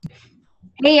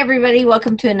Hey everybody,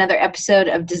 welcome to another episode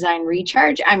of Design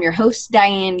Recharge. I'm your host,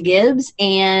 Diane Gibbs,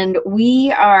 and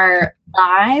we are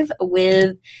live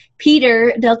with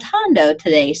Peter Deltondo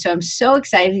today. So I'm so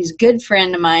excited. He's a good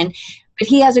friend of mine, but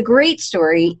he has a great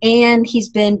story, and he's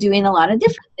been doing a lot of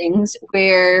different things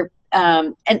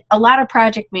and a lot of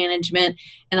project management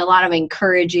and a lot of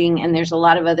encouraging, and there's a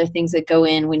lot of other things that go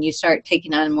in when you start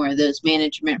taking on more of those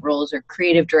management roles or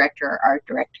creative director or art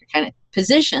director kind of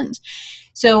positions.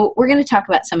 So we're going to talk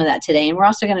about some of that today, and we're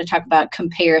also going to talk about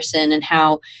comparison and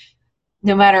how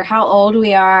no matter how old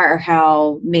we are or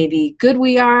how maybe good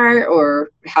we are or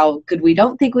how good we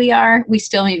don't think we are, we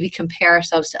still maybe compare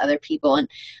ourselves to other people, and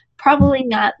probably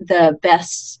not the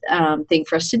best thing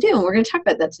for us to do. And we're going to talk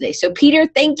about that today. So Peter,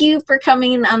 thank you for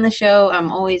coming on the show.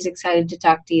 I'm always excited to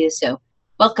talk to you. So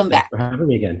welcome back. Thanks for having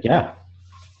me again. Yeah.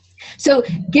 So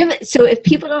if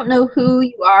people don't know who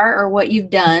you are or what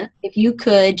you've done, if you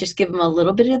could just give them a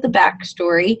little bit of the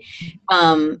backstory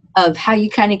of how you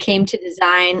kind of came to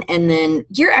design, and then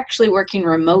you're actually working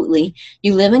remotely.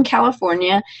 You live in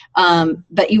California,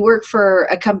 but you work for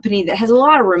a company that has a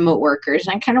lot of remote workers.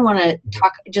 And I kind of want to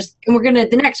talk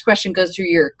the next question goes through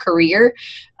your career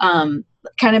kind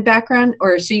of background,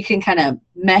 or so you can kind of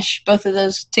mesh both of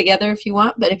those together if you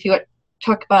want. But if you want to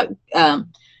talk about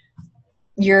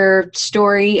your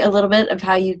story a little bit of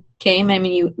how you came. I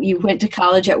mean, you went to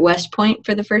college at West Point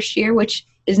for the first year, which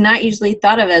is not usually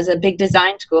thought of as a big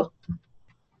design school.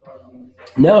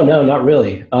 No, not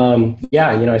really.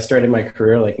 I started my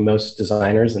career like most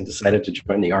designers and decided to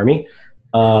join the Army,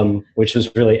 which was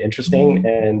really interesting.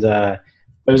 And it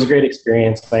was a great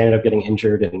experience. I ended up getting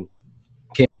injured and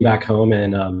came back home,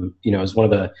 and it was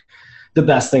one of the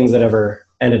best things that ever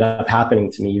ended up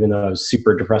happening to me, even though I was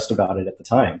super depressed about it at the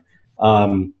time.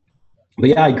 But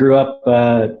yeah, I grew up,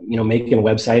 making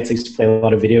websites. I used to play a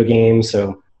lot of video games,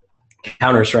 so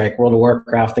Counter-Strike, World of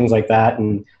Warcraft, things like that.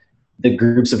 And the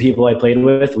groups of people I played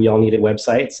with, we all needed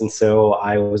websites. And so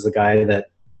I was the guy that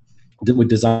would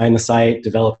design the site,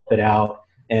 develop it out,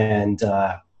 and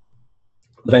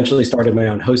eventually started my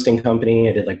own hosting company.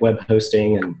 I did like web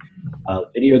hosting and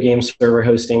video game server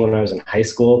hosting when I was in high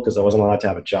school because I wasn't allowed to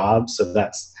have a job. So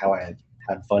that's how I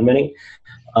had fun money.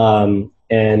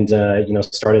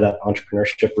 Started that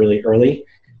entrepreneurship really early.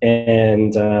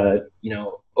 And,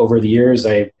 over the years,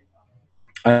 I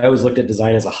always looked at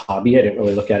design as a hobby. I didn't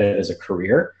really look at it as a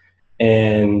career.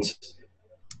 And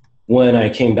when I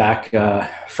came back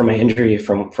from my injury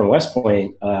from West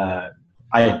Point,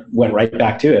 I went right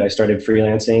back to it. I started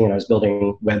freelancing, and I was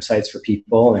building websites for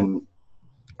people. And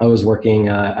I was working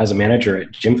as a manager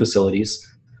at gym facilities,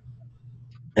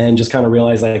 and just kind of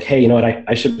realized like, hey, you know what,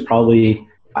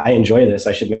 I enjoy this.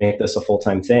 I should make this a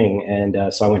full-time thing.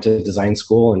 And so I went to design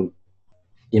school and,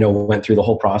 went through the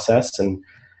whole process and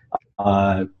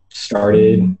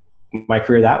started my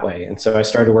career that way. And so I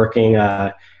started working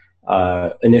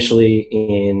initially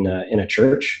in a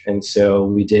church. And so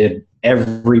we did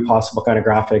every possible kind of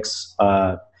graphics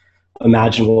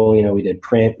imaginable. We did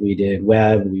print, we did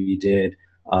web, we did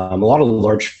a lot of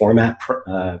large format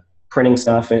printing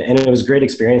stuff. And it was a great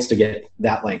experience to get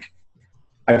that, like,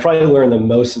 I probably learned the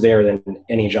most there than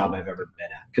any job I've ever been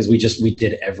at, because we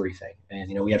did everything.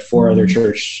 And, we had 4 other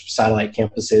church satellite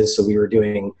campuses. So we were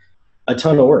doing a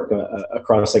ton of work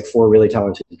across like 4 really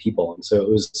talented people. And so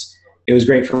it was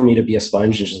great for me to be a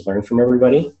sponge and just learn from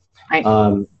everybody. Right.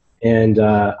 I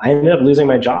ended up losing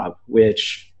my job,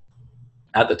 which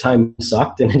at the time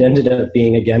sucked. And it ended up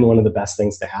being, again, one of the best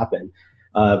things to happen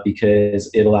because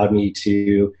it allowed me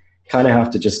to kind of have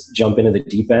to just jump into the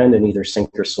deep end and either sink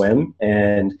or swim.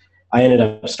 And I ended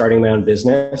up starting my own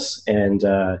business. And,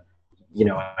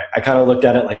 I kind of looked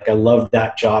at it like I loved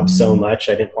that job so much.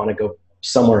 I didn't want to go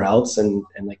somewhere else and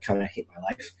like kind of hate my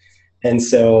life. And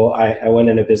so I went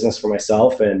into business for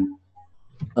myself. And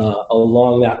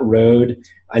along that road,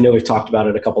 I know we've talked about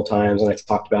it a couple times, and I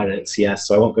talked about it at CS,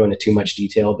 so I won't go into too much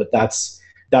detail, but that's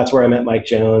where I met Mike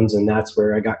Jones, and that's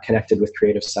where I got connected with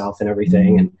Creative South and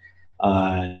everything. And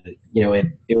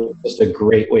it was just a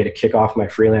great way to kick off my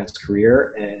freelance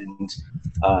career, and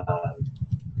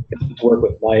to work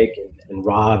with Mike and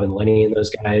Rob and Lenny and those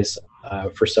guys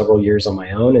for several years on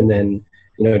my own, and then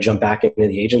jump back into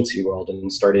the agency world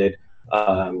and started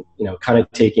kind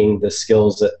of taking the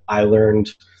skills that I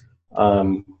learned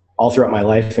all throughout my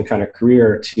life and kind of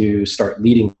career to start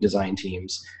leading design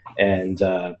teams and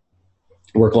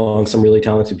work along some really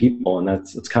talented people. And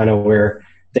that's kind of where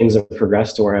things have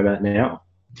progressed to where I'm at now.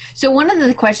 So one of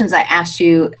the questions I asked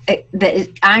you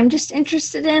that I'm just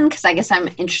interested in, because I guess I'm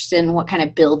interested in what kind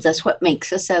of builds us, what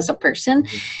makes us as a person.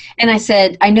 Mhm. And I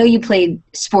said, I know you played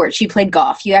sports, you played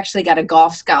golf. You actually got a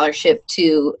golf scholarship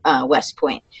to West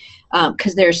Point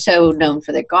because they're so known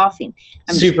for their golfing.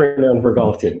 Super known for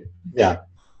golf too. Yeah.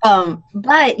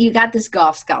 But you got this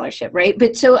golf scholarship, right?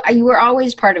 But so you were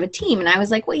always part of a team. And I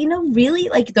was like, well, really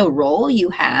like the role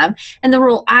you have and the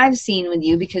role I've seen with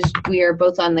you, because we are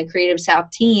both on the Creative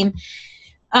South team.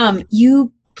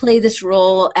 You play this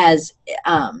role as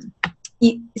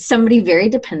somebody very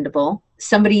dependable,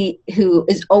 somebody who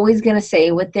is always going to say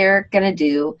what they're going to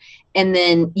do, and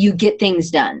then you get things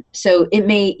done. So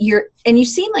you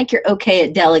seem like you're okay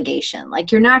at delegation.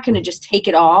 Like you're not going to just take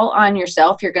it all on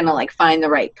yourself. You're going to like find the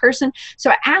right person.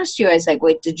 So I asked you, I was like,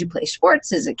 wait, did you play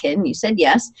sports as a kid? And you said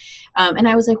yes. And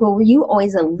I was like, well, were you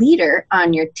always a leader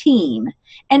on your team?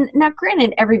 And now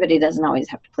granted, everybody doesn't always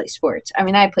have to play sports. I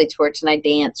mean, I played sports and I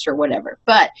danced or whatever,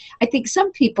 but I think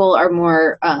some people are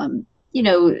more,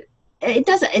 it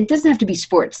doesn't have to be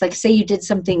sports. Like say you did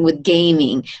something with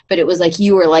gaming, but it was like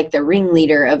you were like the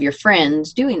ringleader of your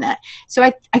friends doing that. So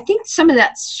I think some of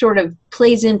that sort of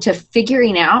plays into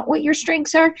figuring out what your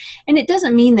strengths are. And it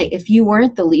doesn't mean that if you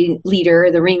weren't the leader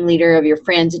or the ringleader of your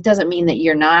friends, it doesn't mean that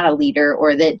you're not a leader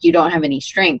or that you don't have any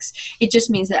strengths. It just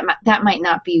means that that might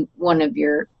not be one of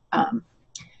your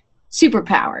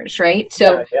superpowers, right?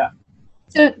 So, Yeah.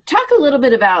 So talk a little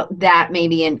bit about that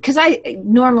maybe. And because I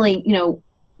normally,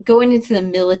 going into the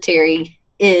military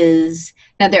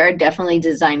now there are definitely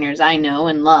designers I know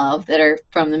and love that are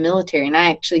from the military, and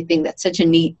I actually think that's such a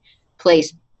neat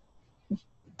place.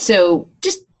 So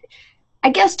just, I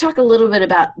guess, talk a little bit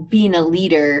about being a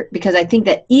leader, because I think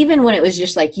that even when it was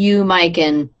just like you, Mike,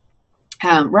 and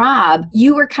Rob,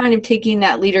 you were kind of taking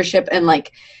that leadership and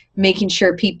like making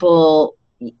sure people,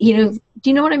 do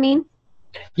you know what I mean?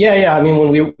 Yeah. I mean,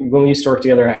 when we used to work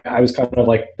together, I was kind of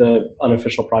like the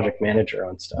unofficial project manager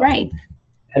on stuff. Right.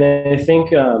 And I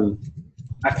think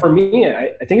for me,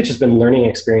 I think it's just been learning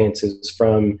experiences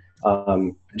from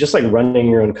just like running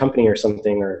your own company or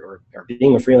something, or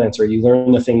being a freelancer. You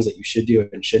learn the things that you should do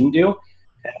and shouldn't do.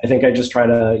 I think I just try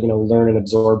to learn and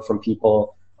absorb from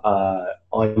people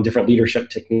on different leadership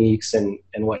techniques and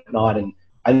whatnot. And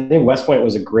I think West Point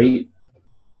was a great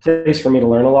place for me to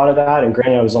learn a lot of that. And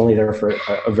granted, I was only there for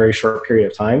a very short period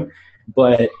of time,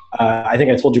 but I think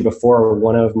I told you before,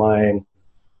 one of my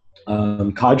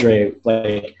cadre,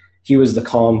 like he was the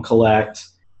calm, collect,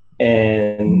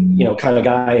 and kind of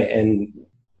guy.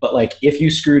 But like if you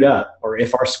screwed up or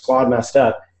if our squad messed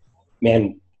up,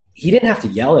 man, he didn't have to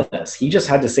yell at us. He just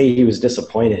had to say he was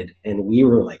disappointed, and we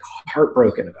were like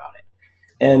heartbroken about it.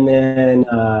 And then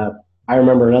I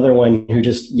remember another one who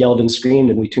just yelled and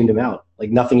screamed, and we tuned him out. Like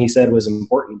nothing he said was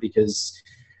important because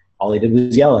all he did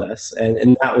was yell at us,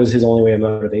 and that was his only way of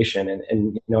motivation.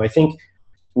 And I think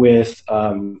with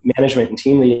management and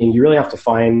team leading, you really have to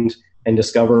find and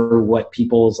discover what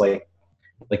people's like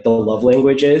the love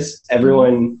language is.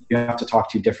 Everyone you have to talk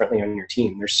to differently on your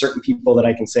team. There's certain people that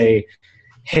I can say,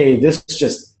 hey, this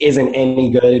just isn't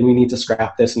any good and we need to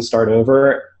scrap this and start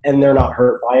over, and they're not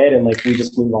hurt by it, and like we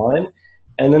just move on.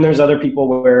 And then there's other people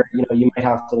where you might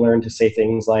have to learn to say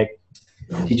things like,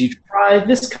 did you try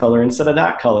this color instead of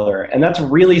that color? And that's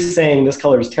really saying this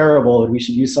color is terrible and we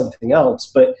should use something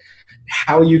else. But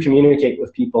how you communicate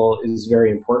with people is very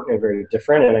important and very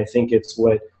different. And I think it's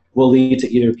what will lead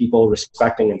to either people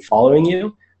respecting and following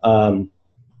you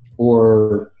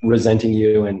or resenting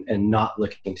you and not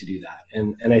looking to do that.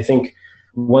 And I think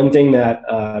one thing that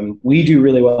we do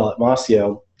really well at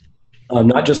Masio,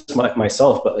 not just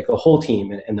myself, but like the whole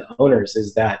team and the owners,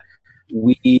 is that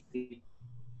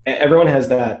everyone has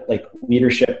that like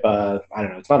leadership. I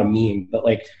don't know, it's not a meme, but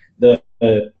like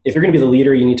if you're going to be the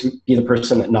leader, you need to be the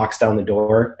person that knocks down the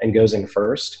door and goes in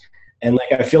first. And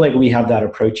like I feel like we have that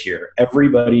approach here.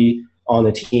 Everybody on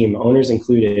the team, owners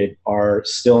included, are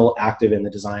still active in the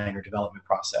design or development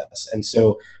process, and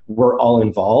so we're all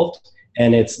involved.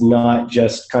 And it's not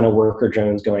just kind of worker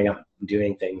drones going out and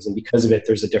doing things. And because of it,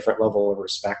 there's a different level of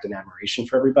respect and admiration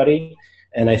for everybody.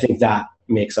 And I think that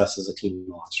makes us as a team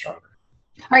a lot stronger.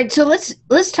 All right, so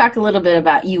let's talk a little bit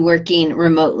about you working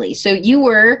remotely. So you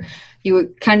were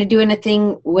kind of doing a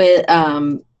thing with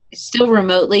still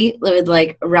remotely with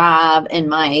like Rob and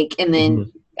Mike, and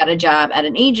then got a job at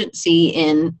an agency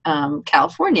in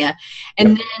California,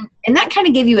 and that kind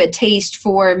of gave you a taste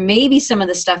for maybe some of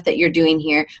the stuff that you're doing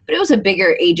here. But it was a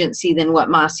bigger agency than what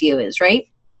Masio is, right?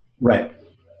 Right.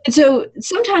 And so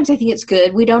sometimes I think it's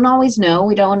good. We don't always know.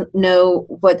 We don't know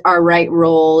what our right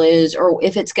role is or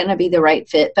if it's going to be the right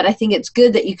fit. But I think it's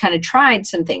good that you kind of tried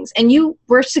some things and you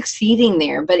were succeeding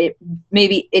there, but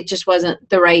maybe it just wasn't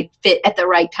the right fit at the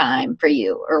right time for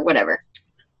you or whatever.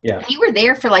 Yeah. You were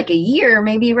there for like a year,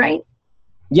 maybe, right?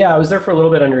 Yeah, I was there for a little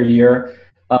bit under a year.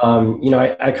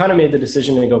 I kind of made the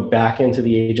decision to go back into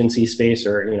the agency space,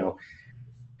 or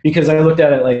because I looked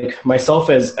at it like myself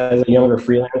as a younger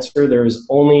freelancer. There's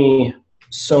only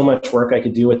so much work I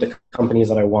could do with the companies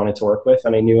that I wanted to work with,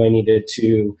 and I knew I needed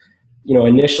to,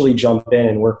 initially jump in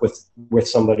and work with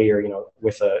somebody, or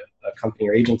with a company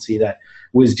or agency that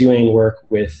was doing work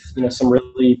with some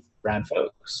really rad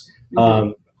folks.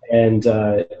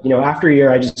 Mm-hmm. After a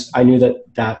year, I knew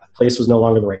that place was no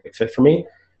longer the right fit for me,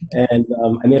 and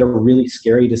I made a really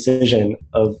scary decision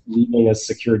of leaving a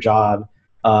secure job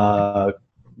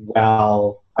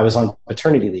while I was on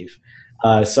paternity leave.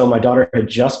 So my daughter had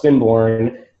just been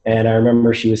born, and I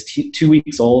remember she was 2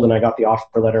 weeks old, and I got the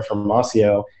offer letter from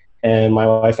Masio, and my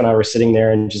wife and I were sitting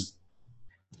there and just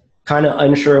kind of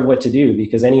unsure of what to do,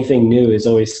 because anything new is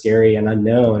always scary and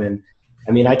unknown. And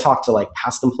I mean, I talked to like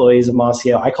past employees of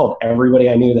Masio. I called everybody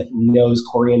I knew that knows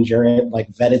Corey and Jarrett,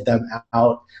 like vetted them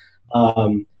out.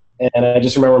 And I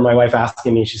just remember my wife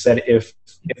asking me, she said, if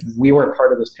we weren't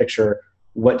part of this picture,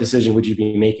 what decision would you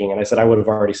be making? And I said, I would have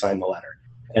already signed the letter.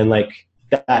 And like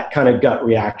that kind of gut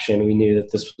reaction, we knew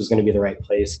that this was going to be the right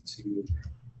place to,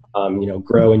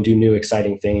 grow and do new,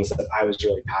 exciting things that I was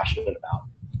really passionate about,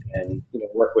 and,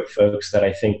 work with folks that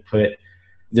I think put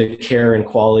the care and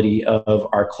quality of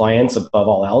our clients above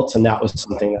all else. And that was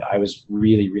something that I was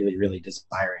really, really, really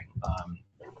desiring,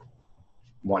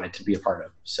 wanted to be a part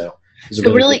of. So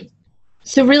really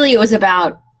it was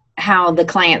about how the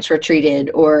clients were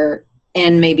treated,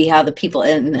 and maybe how the people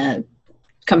in the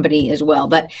company as well.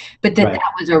 But Right. that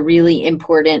was a really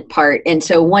important part. And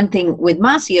so one thing with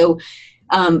Masio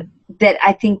that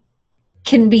I think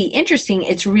can be interesting,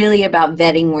 it's really about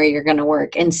vetting where you're going to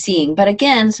work and seeing. But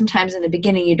again, sometimes in the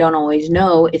beginning, you don't always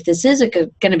know if this is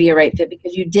going to be a right fit,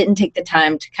 because you didn't take the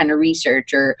time to kind of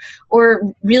research or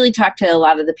really talk to a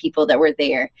lot of the people that were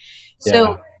there.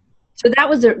 Yeah. So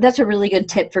that's a really good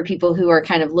tip for people who are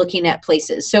kind of looking at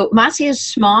places. So Masio is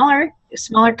smaller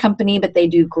company, but they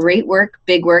do great work,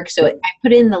 big work. So I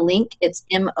put in the link. It's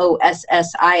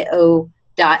mossio.co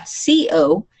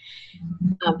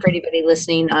for anybody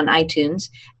listening on iTunes.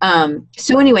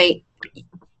 So anyway,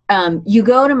 you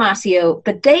go to Masio,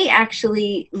 but they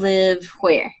actually live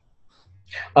where?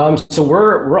 So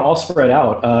we're all spread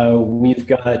out. We've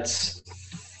got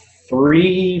 4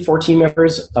 team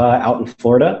members out in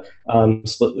Florida,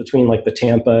 split between like the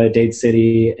Tampa, Dade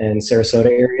City, and Sarasota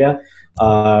area.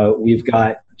 We've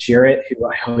got Jarrett, who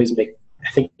I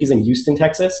think he's in Houston,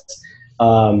 Texas.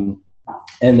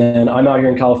 And then I'm out here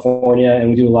in California,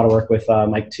 and we do a lot of work with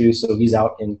Mike too. So he's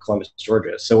out in Columbus,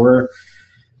 Georgia. So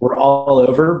we're all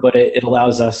over, but it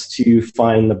allows us to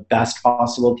find the best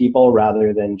possible people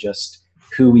rather than just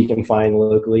who we can find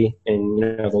locally in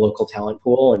the local talent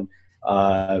pool. And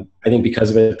I think because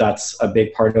of it, that's a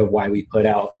big part of why we put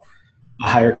out a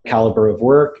higher caliber of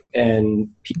work and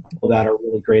people that are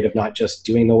really great of not just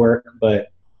doing the work,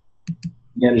 but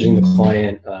managing the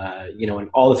client, and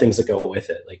all the things that go with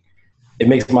it. Like, it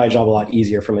makes my job a lot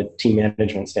easier from a team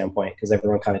management standpoint, because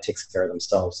everyone kind of takes care of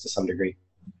themselves to some degree.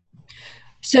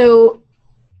 So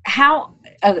how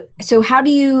do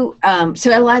you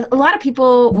so a lot of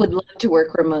people would love to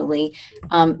work remotely.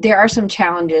 There are some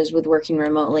challenges with working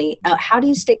remotely. How do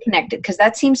you stay connected? Because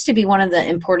that seems to be one of the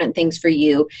important things for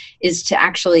you, is to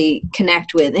actually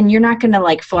connect with, and you're not going to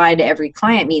like fly to every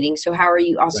client meeting. So how are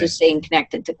you also staying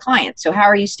connected to clients? So how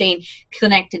are you staying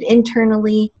connected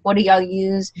internally? What do y'all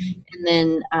use? And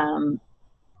then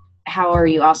how are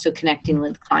you also connecting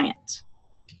with clients?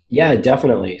 Yeah,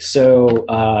 definitely. So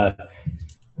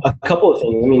a couple of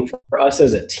things. I mean, for us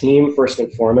as a team, first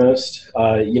and foremost,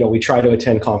 we try to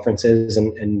attend conferences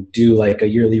and do like a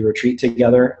yearly retreat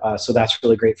together. So that's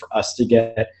really great for us to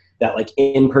get that like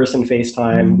in-person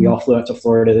FaceTime. We all flew out to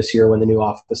Florida this year when the new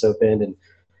office opened, and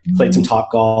played some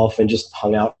Top Golf and just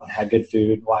hung out, had good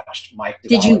food, watched Mike.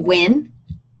 Did you win?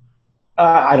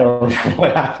 I don't know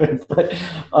what happened, but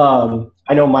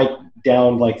I know Mike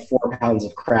downed like 4 pounds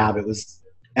of crab. It was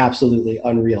absolutely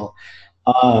unreal.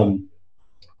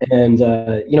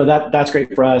 That's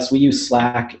great for us. We use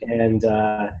Slack and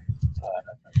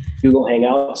Google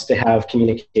Hangouts to have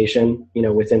communication,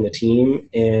 within the team.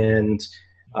 And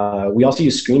we also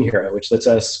use Screen Hero, which lets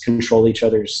us control each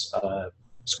other's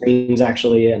screens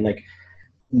actually. And like,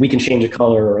 we can change a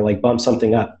color or like bump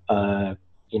something up, 2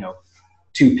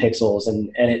 pixels. And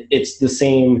it's the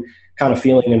same kind of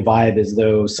feeling and vibe as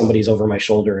though somebody's over my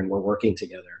shoulder and we're working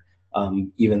together,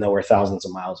 even though we're thousands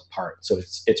of miles apart. So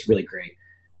it's really great.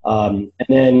 And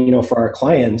then, for our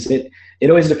clients, it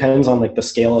always depends on like the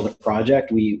scale of the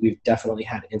project. We've definitely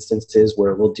had instances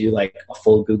where we'll do like a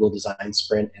full Google design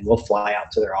sprint, and we'll fly out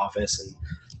to their office and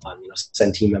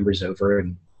send team members over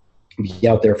and be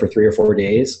out there for 3 or 4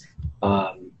 days.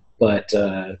 But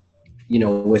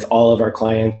with all of our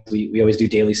clients, we always do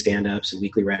daily stand-ups and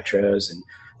weekly retros, and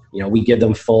we give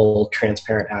them full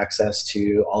transparent access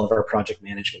to all of our project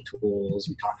management tools.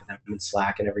 We talk to them in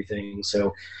Slack and everything.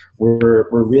 So we're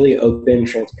really open,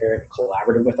 transparent,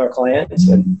 collaborative with our clients.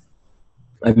 And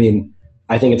I mean,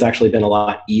 I think it's actually been a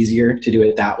lot easier to do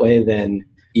it that way than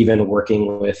even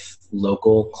working with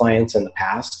local clients in the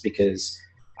past, because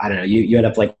I don't know, you end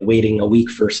up like waiting a week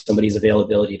for somebody's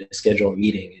availability to schedule a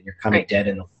meeting, and you're kind of dead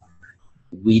in the water.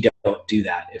 We don't do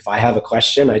that. If I have a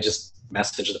question, I just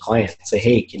message the client and say,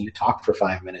 hey, can you talk for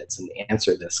 5 minutes and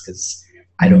answer this? Because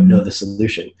I don't know the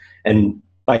solution. And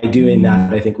by doing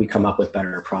that, I think we come up with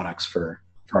better products for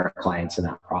our clients in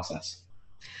that process.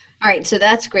 All right. So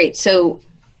that's great. So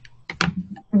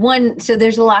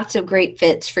there's lots of great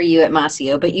fits for you at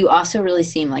Masio, but you also really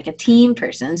seem like a team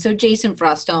person. So Jason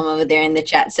Frostholm over there in the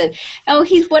chat said, oh,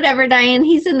 he's whatever, Diane,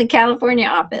 he's in the California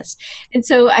office. And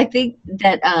so I think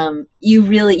that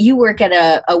you work at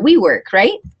a WeWork,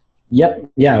 right?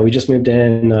 Yep. Yeah. We just moved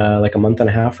in like a month and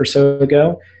a half or so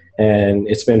ago, and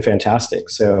it's been fantastic.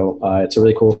 So it's a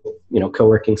really cool,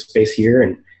 co-working space here.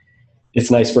 And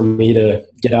it's nice for me to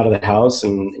get out of the house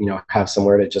and, have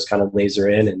somewhere to just kind of laser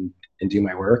in and do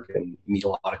my work and meet a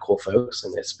lot of cool folks.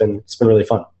 And it's been really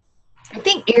fun. I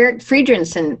think Eric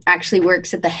Friedrichsen actually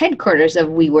works at the headquarters of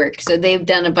WeWork. So they've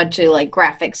done a bunch of like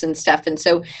graphics and stuff. And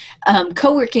so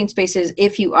co-working spaces,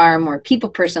 if you are a more people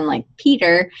person like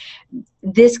Peter,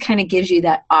 this kind of gives you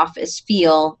that office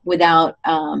feel without,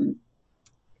 and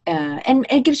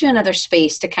it gives you another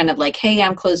space to kind of like, hey,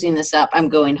 I'm closing this up, I'm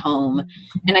going home.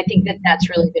 And I think that that's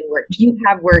really been worked. You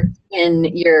have worked in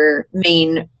your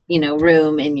main,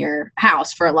 room in your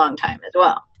house for a long time as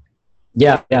well.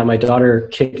 Yeah. My daughter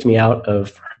kicked me out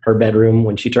of her bedroom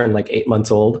when she turned like 8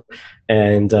 months old.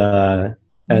 And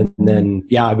then,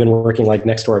 I've been working like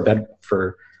next to our bed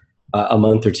for a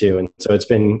month or two. And so it's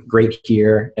been great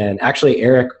here. And actually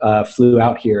Eric flew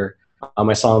out here.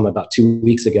 I saw him about 2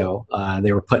 weeks ago.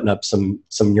 They were putting up some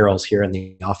murals here in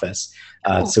the office.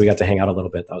 So we got to hang out a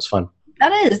little bit. That was fun.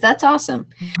 That's awesome.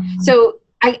 So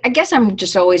I guess I'm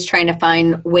just always trying to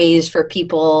find ways for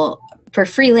people, for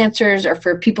freelancers or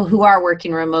for people who are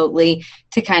working remotely,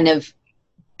 to kind of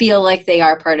feel like they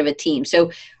are part of a team.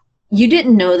 So you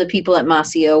didn't know the people at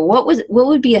Masio. What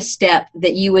would be a step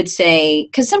that you would say,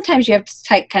 because sometimes you have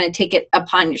to kind of take it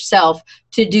upon yourself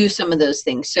to do some of those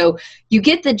things. So you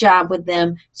get the job with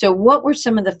them. So what were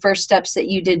some of the first steps that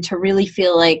you did to really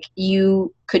feel like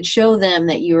you could show them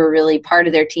that you were really part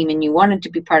of their team and you wanted to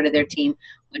be part of their team?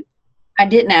 I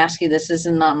didn't ask you this. This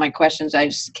is not my questions. I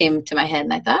just came to my head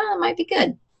and I thought, it might be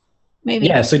good. Maybe.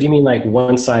 Yeah. So do you mean like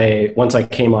once I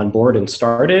came on board and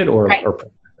started, or right? Or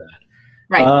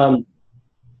right.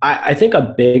 I think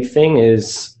a big thing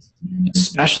is,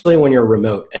 especially when you're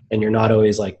remote and you're not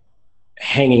always like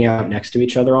hanging out next to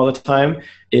each other all the time,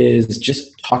 is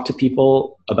just talk to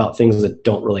people about things that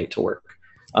don't relate to work.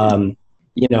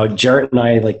 Jarrett and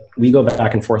I, like, we go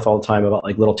back and forth all the time about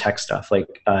like little tech stuff,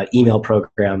 like email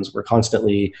programs. We're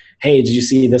constantly, hey, did you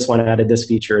see this one added this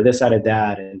feature, this added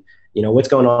that, and what's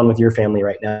going on with your family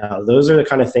right now? Those are the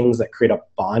kind of things that create a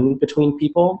bond between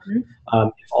people. Mm-hmm.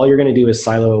 If all you're going to do is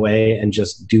silo away and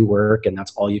just do work, and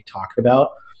that's all you talk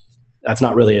about, that's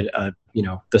not really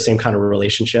the same kind of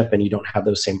relationship, and you don't have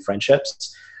those same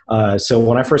friendships. So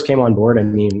when I first came on board, I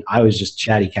mean, I was just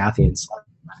chatty Cathy and stuff.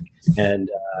 And,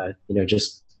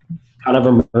 just kind of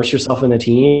immerse yourself in the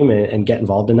team and get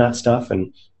involved in that stuff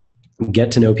and get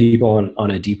to know people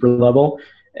on a deeper level.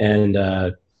 And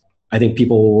I think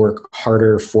people will work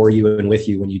harder for you and with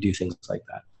you when you do things like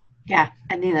that. Yeah,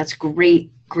 I think that's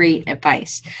great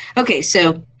advice. Okay,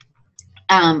 so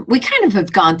we kind of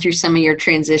have gone through some of your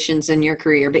transitions in your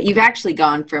career, but you've actually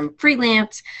gone from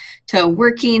freelance to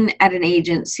working at an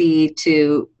agency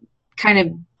to kind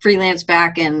of freelance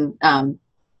back and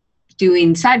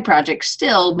doing side projects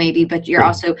still maybe, but you're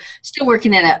also still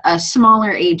working at a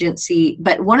smaller agency.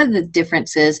 But one of the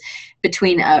differences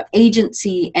between an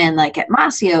agency and like at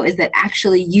Masio is that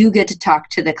actually you get to talk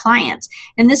to the clients.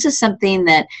 And this is something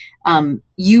that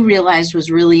you realized was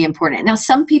really important. Now,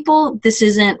 some people, this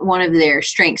isn't one of their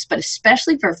strengths, but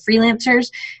especially for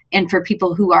freelancers and for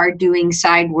people who are doing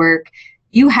side work,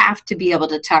 you have to be able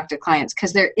to talk to clients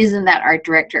because there isn't that art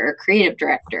director or creative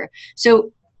director.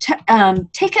 So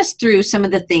take us through some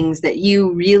of the things that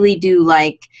you really do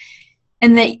like,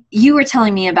 and that you were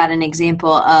telling me about an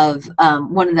example of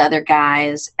one of the other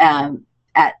guys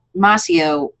at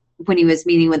Masio, when he was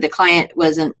meeting with the client,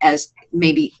 wasn't as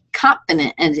maybe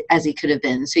confident as he could have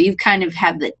been. So you kind of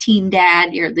have the team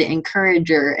dad, you're the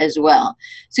encourager as well.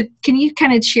 So can you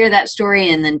kind of share that story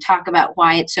and then talk about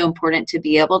why it's so important to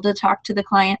be able to talk to the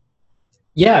client?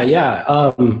 Yeah.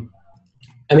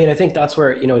 I mean, I think that's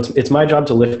where, it's my job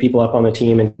to lift people up on the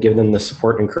team and give them the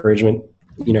support and encouragement,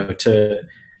 to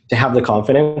have the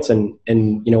confidence. And,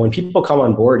 when people come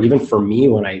on board, even for me,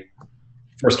 when I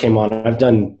first came on, I've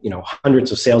done,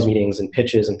 hundreds of sales meetings and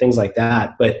pitches and things like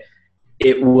that, but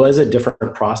it was a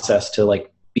different process to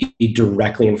like be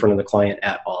directly in front of the client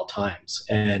at all times.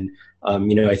 And,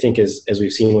 I think as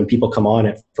we've seen, when people come on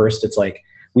at first, it's like,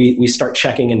 we start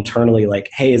checking internally, like,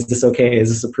 hey, is this okay? Is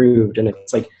this approved? And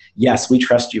it's like, yes, we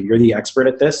trust you. You're the expert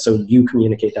at this. So you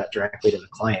communicate that directly to the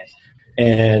client.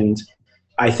 And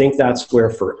I think that's where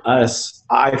for us,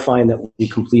 I find that we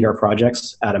complete our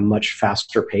projects at a much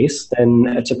faster pace than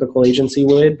a typical agency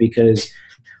would, because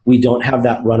we don't have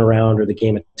that runaround or the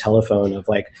game of telephone of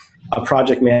like a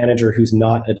project manager who's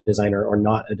not a designer or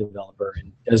not a developer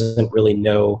and doesn't really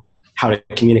know how to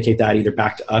communicate that either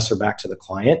back to us or back to the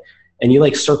client. And you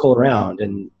like circle around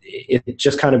and it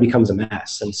just kind of becomes a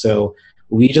mess. And so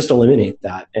we just eliminate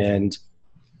that. And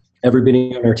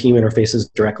everybody on our team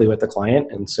interfaces directly with the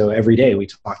client. And so every day we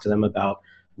talk to them about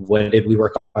what did we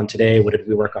work on today? What did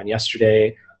we work on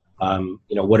yesterday?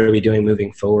 What are we doing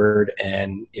moving forward?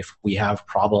 And if we have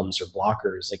problems or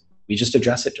blockers, like we just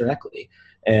address it directly.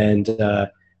 And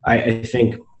I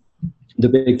think the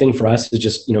big thing for us is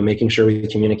just, making sure we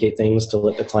communicate things to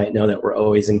let the client know that we're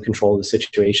always in control of the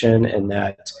situation and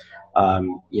that,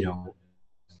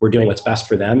 we're doing what's best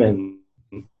for them. And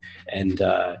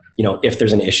if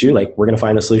there's an issue, like we're going to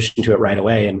find a solution to it right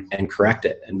away and correct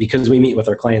it. And because we meet with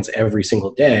our clients every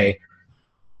single day,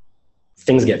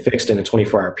 things get fixed in a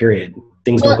 24-hour period.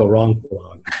 Things don't go wrong for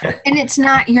long. And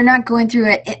you're not going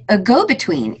through a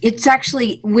go-between. It's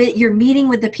actually you're meeting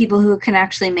with the people who can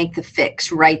actually make the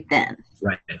fix right then.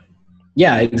 Right.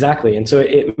 Yeah, exactly. And so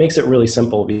it makes it really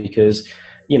simple because,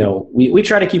 we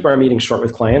try to keep our meetings short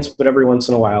with clients, but every once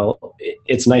in a while,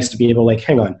 it's nice to be able to like,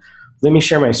 hang on, let me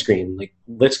share my screen. Like,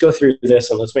 let's go through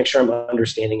this and let's make sure I'm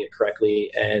understanding it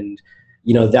correctly. And,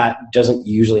 that doesn't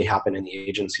usually happen in the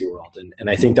agency world. And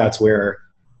I think that's where,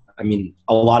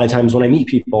 a lot of times when I meet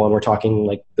people and we're talking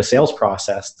like the sales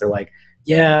process, they're like,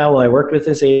 yeah, well, I worked with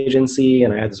this agency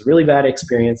and I had this really bad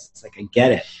experience. It's like, I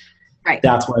get it. Right.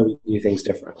 That's why we do things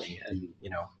differently. And,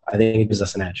 I think it gives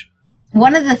us an edge.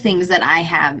 One of the things that I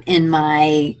have in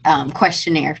my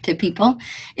questionnaire to people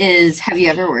is, have you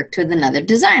ever worked with another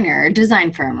designer or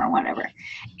design firm or whatever?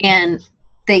 And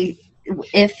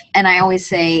I always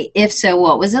say, if so,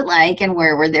 what was it like and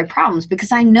where were their problems?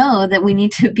 Because I know that we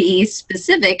need to be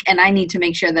specific and I need to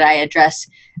make sure that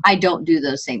I don't do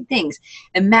those same things.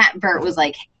 And Matt Burt was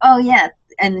like, oh yeah,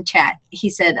 in the chat, he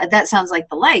said, that sounds like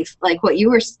the life, like what you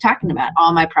were talking about.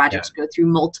 All my projects go through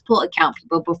multiple account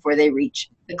people before they reach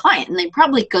the client. And they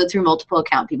probably go through multiple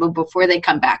account people before they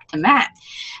come back to Matt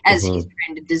as he's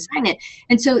trying to design it.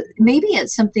 And so maybe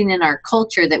it's something in our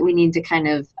culture that we need to kind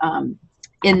of,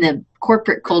 in the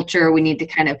corporate culture, we need to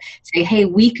kind of say, hey,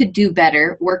 we could do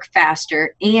better, work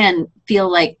faster, and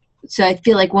I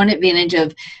feel like one advantage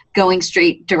of going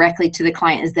straight directly to the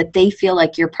client is that they feel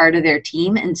like you're part of their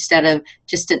team instead of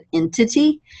just an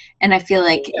entity. And I feel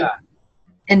like,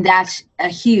 and that's a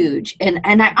huge, and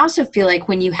I also feel like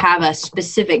when you have a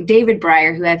specific, David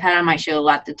Breyer, who I've had on my show a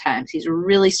lot of times, he's a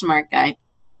really smart guy.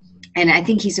 And I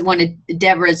think he's one of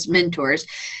Deborah's mentors.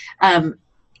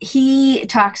 He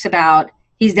talks about,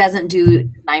 he doesn't do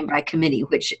design by committee,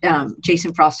 which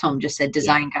Jason Frostholm just said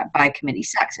design by committee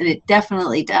sucks. And it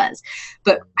definitely does.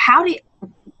 But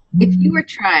if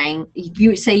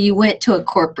you say you went to a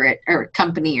corporate or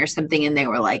company or something and they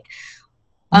were like,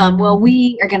 well,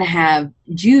 we are going to have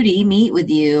Judy meet with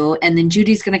you and then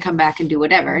Judy's going to come back and do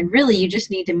whatever. And really you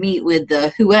just need to meet with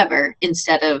the whoever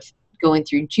instead of going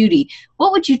through Judy.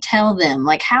 What would you tell them?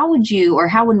 Like, how would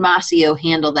Masio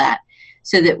handle that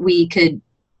so that we could,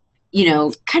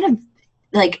 kind of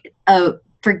like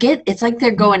forget, it's like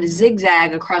they're going to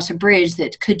zigzag across a bridge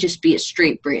that could just be a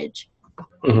straight bridge.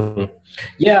 Mm-hmm.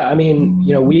 Yeah,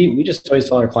 we just always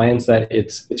tell our clients that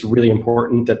it's really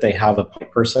important that they have a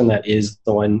person that is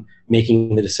the one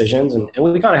making the decisions. And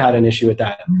we kind of had an issue with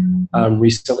that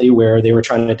recently where they were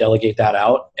trying to delegate that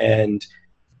out and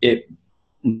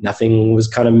nothing was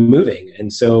kind of moving.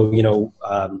 And so,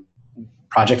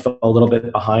 project fell a little bit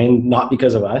behind, not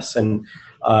because of us. And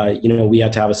we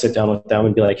had to have a sit down with them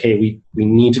and be like, hey, we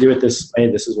need to do it this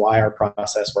way. This is why our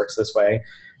process works this way.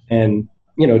 And,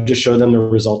 just show them the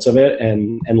results of it.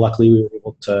 And luckily we were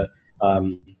able to,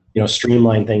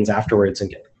 streamline things afterwards and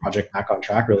get the project back on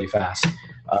track really fast.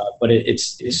 But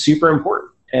it's super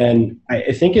important. And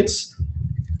I think it's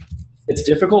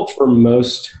difficult for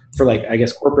like, I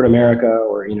guess, corporate America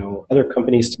or, other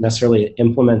companies to necessarily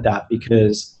implement that,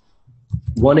 because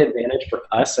one advantage for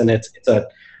us, and it's a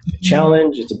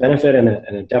challenge, it's a benefit and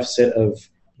a deficit of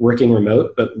working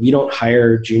remote, but we don't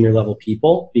hire junior level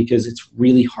people because it's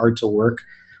really hard to work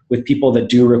with people that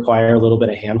do require a little bit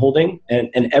of handholding, and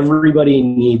everybody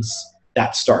needs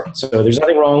that start. So there's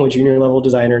nothing wrong with junior level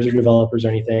designers or developers or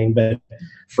anything, but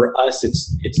for us,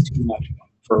 it's too much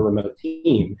for a remote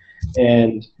team.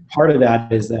 And part of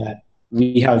that is that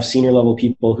we have senior level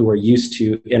people who are used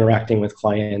to interacting with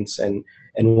clients and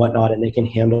whatnot, and they can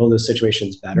handle those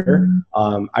situations better.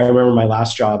 I remember my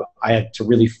last job, I had to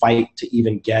really fight to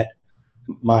even get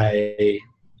my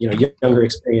younger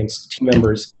experienced team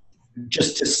members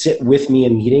just to sit with me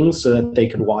in meetings so that they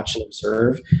could watch and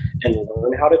observe and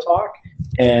learn how to talk.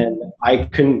 And I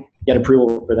couldn't get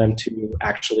approval for them to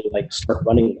actually start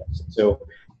running this. So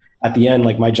at the end,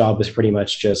 my job was pretty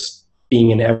much just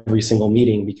being in every single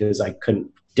meeting because I couldn't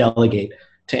delegate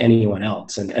to anyone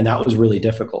else. And that was really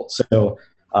difficult. So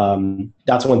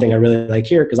that's one thing I really like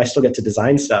here, because I still get to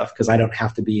design stuff because I don't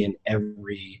have to be in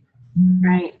every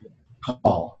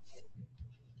call.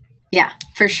 Yeah,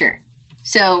 for sure.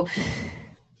 So,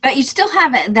 but you still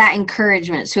have that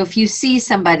encouragement. So if you see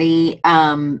somebody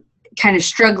kind of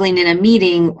struggling in a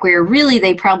meeting where really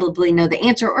they probably know the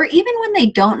answer, or even when they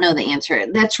don't know the answer,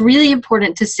 that's really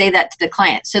important to say that to the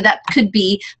client. So that could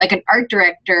be like an art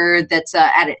director that's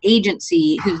at an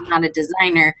agency who's not a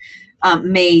designer,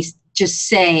 may just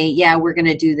say, yeah, we're going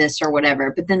to do this or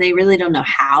whatever, but then they really don't know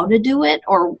how to do it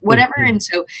or whatever. Mm-hmm. And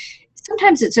so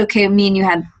sometimes it's okay. Me and you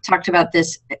had talked about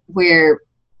this, where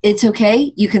it's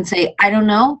okay. You can say, I don't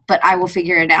know, but I will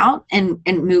figure it out and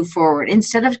move forward,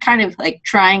 instead of kind of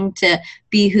trying to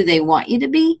be who they want you to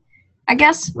be, I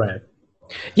guess. Right.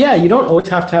 Yeah. You don't always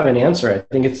have to have an answer. I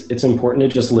think it's important to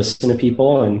just listen to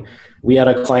people. And we had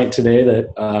a client today that,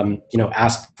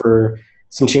 asked for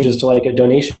some changes to a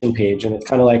donation page. And it's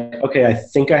kind of like, okay, I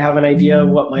think I have an idea of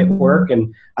what might work.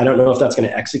 And I don't know if that's going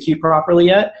to execute properly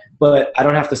yet, but I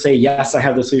don't have to say, yes, I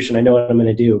have the solution. I know what I'm going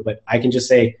to do, but I can just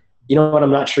say, you know what,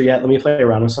 I'm not sure yet. Let me play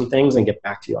around with some things and get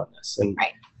back to you on this. And,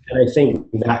 right. And I think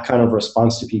that kind of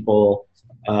response to people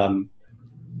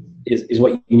is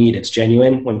what you need. It's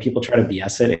genuine. When people try to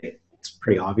BS it, it's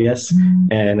pretty obvious.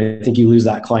 Mm-hmm. And I think you lose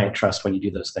that client trust when you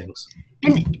do those things.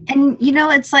 And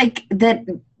it's like that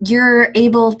you're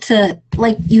able to,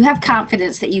 you have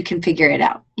confidence that you can figure it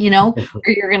out, or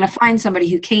you're going to find somebody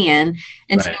who can.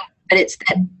 And right. So, but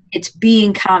it's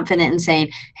being confident and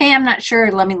saying, hey, I'm not sure.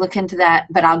 Let me look into that,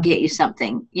 but I'll get you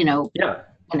something,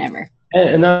 whenever.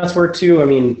 And that's where too,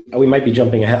 we might be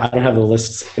jumping ahead. I don't have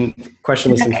the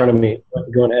question list in front of me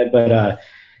going ahead, but,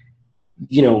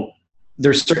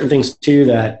 there's certain things too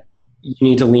that you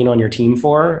need to lean on your team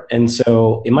for. And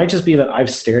so it might just be that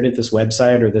I've stared at this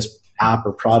website or this app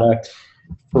or product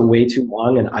for way too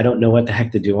long and I don't know what the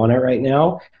heck to do on it right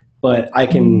now, but I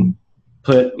can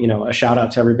put, a shout out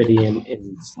to everybody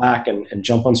in Slack and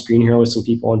jump on screen here with some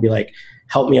people and be like,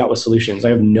 help me out with solutions. I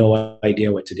have no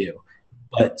idea what to do,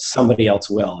 but somebody else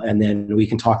will. And then we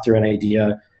can talk through an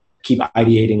idea, keep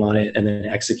ideating on it, and then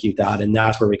execute that. And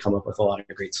that's where we come up with a lot of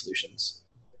great solutions.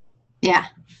 Yeah,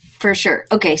 for sure.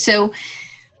 Okay. So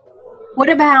what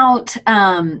about,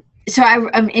 so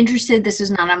I'm interested, this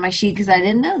is not on my sheet because I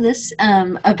didn't know this,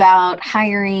 about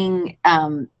hiring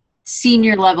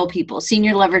senior level people,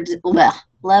 senior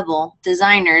level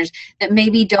designers that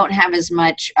maybe don't have as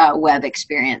much web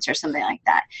experience or something like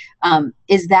that.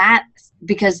 Is that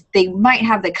because they might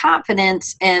have the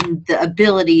confidence and the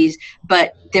abilities,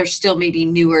 but they're still maybe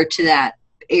newer to that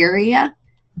area?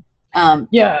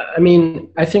 Yeah,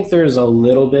 I think there's a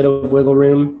little bit of wiggle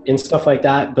room in stuff like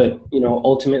that, but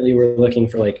ultimately we're looking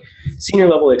for senior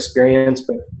level experience,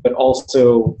 but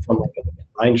also from a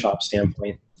design shop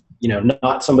standpoint,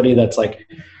 not somebody that's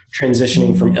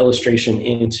transitioning from illustration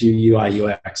into UI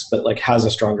UX, but has a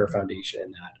stronger foundation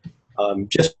in that.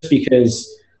 Just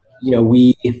because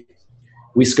we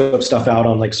scope stuff out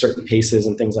on certain paces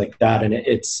and things like that, and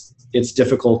it's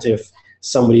difficult if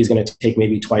somebody's going to take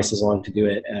maybe twice as long to do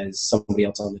it as somebody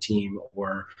else on the team,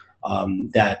 or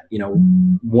that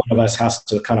one of us has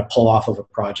to kind of pull off of a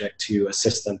project to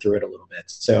assist them through it a little bit.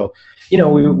 So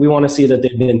we want to see that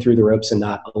they've been through the ropes in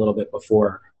that a little bit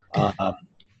before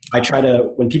I try to,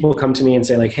 when people come to me and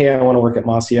say like, hey, I want to work at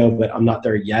Masio, but I'm not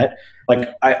there yet. Like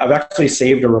I've actually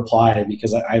saved a reply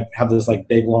because I have this like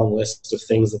big long list of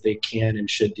things that they can and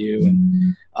should do.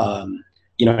 And,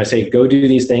 I say, go do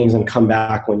these things and come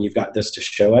back when you've got this to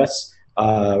show us,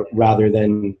 rather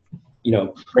than,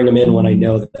 bring them in when I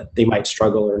know that they might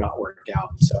struggle or not work out.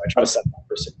 So I try to set that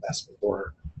for success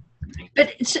before.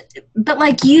 But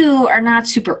like you are not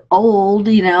super old,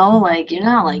 like you're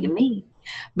not like me.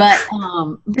 But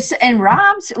and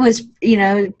Rob's was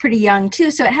pretty young too,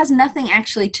 so it has nothing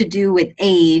actually to do with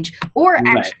age or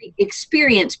actually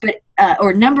experience, but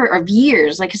or number of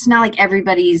years. Like it's not like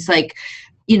everybody's like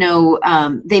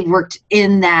they've worked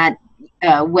in that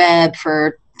web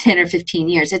for 10 or 15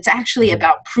 years. It's actually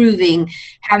about proving,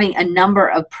 having a number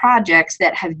of projects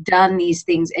that have done these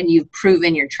things and you've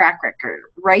proven your track record,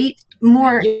 right?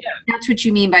 More, that's what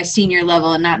you mean by senior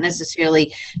level and not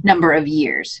necessarily number of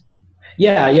years.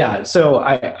 Yeah. So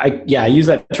I use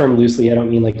that term loosely. I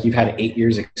don't mean like you've had 8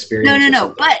 years experience.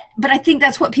 No. But I think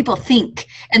that's what people think.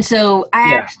 And so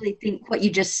I actually think what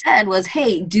you just said was,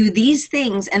 hey, do these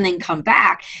things and then come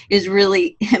back is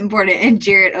really important. And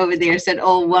Jarrett over there said,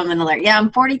 old woman alert. Yeah, I'm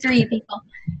 43, people.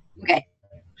 Okay.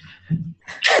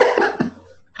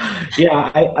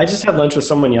 Yeah, I just had lunch with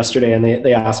someone yesterday and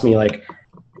they asked me like,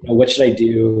 what should I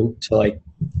do to like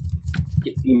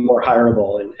be more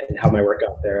hireable and have my work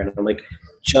out there? And I'm like,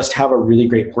 just have a really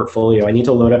great portfolio. I need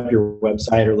to load up your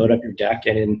website or load up your deck,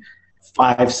 and in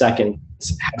 5 seconds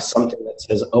have something that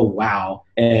says, oh, wow.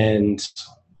 And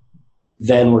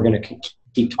then we're going to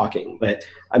keep talking. But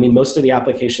I mean, most of the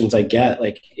applications I get,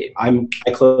 like I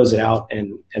close it out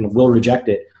and will reject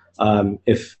it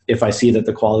if I see that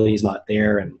the quality is not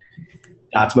there. And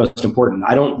that's most important.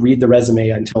 I don't read the resume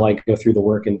until I go through the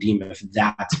work and deem if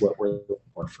that's what we're looking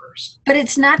for first. But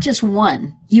it's not just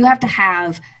one. You have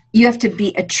to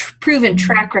be a proven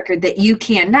track record that you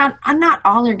can. Not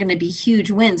all are going to be huge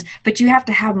wins, but you have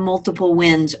to have multiple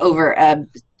wins over a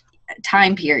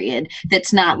time period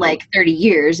that's not like 30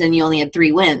 years and you only had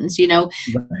 3 wins, Right.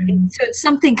 So it's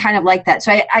something kind of like that.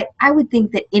 So I would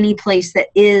think that any place that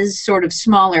is sort of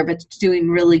smaller but doing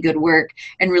really good work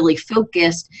and really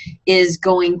focused is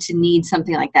going to need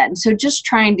something like that. And so just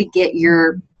trying to get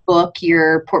your book,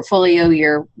 your portfolio,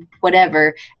 your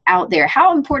whatever out there.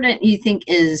 How important you think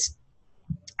is,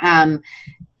 do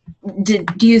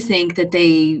you think that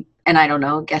they, and I don't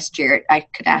know, guess Jarrett, I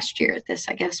could ask Jarrett this,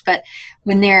 I guess, but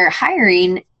when they're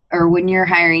hiring or when you're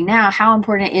hiring now, how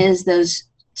important is those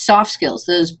soft skills,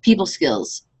 those people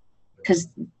skills? Because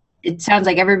it sounds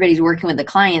like everybody's working with the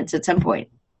clients at some point.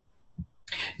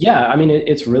 Yeah, I mean,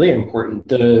 it's really important.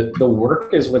 The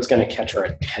work is what's going to catch our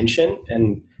attention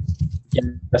and get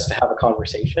us to have a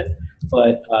conversation.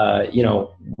 But,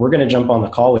 we're going to jump on the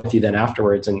call with you then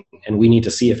afterwards, and we need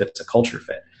to see if it's a culture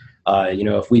fit.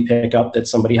 If we pick up that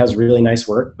somebody has really nice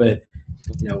work, but,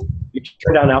 we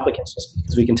turn down applicants just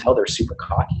because we can tell they're super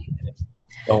cocky and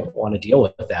don't want to deal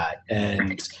with that.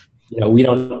 And, we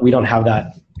don't have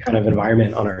that kind of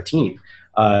environment on our team.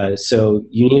 So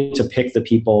you need to pick the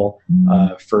people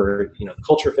for, the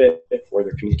culture fit, for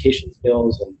their communication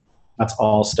skills, and that's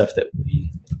all stuff that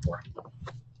we look for.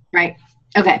 Right.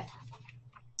 Okay.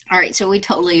 All right. So we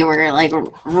totally were like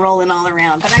rolling all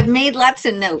around, but I've made lots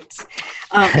of notes. So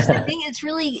I think it's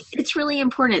really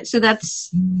important. So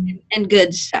that's and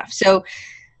good stuff. So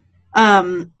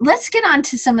let's get on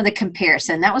to some of the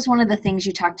comparison. That was one of the things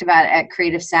you talked about at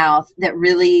Creative South that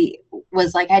really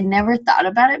was like, I'd never thought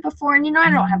about it before. And, I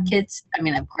don't have kids. I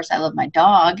mean, of course I love my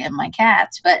dog and my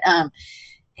cats, but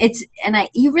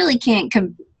you really can't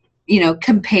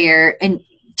compare and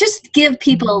just give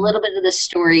people a little bit of the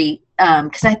story.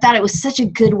 Cause I thought it was such a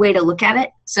good way to look at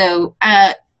it. So,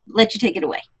 let you take it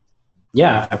away.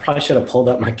 Yeah. I probably should have pulled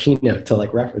up my keynote to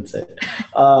like reference it.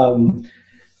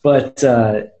 But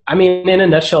I mean, in a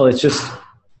nutshell, it's just,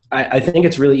 I think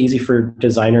it's really easy for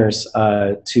designers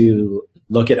to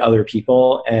look at other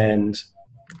people and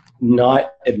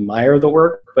not admire the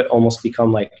work, but almost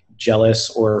become like jealous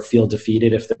or feel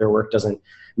defeated if their work doesn't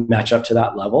match up to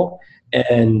that level.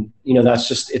 And,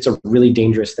 it's a really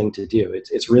dangerous thing to do.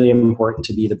 It's really important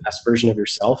to be the best version of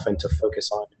yourself and to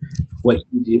focus on what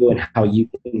you do and how you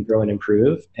can grow and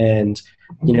improve. And,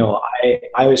 I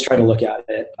always try to look at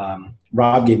it.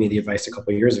 Rob gave me the advice a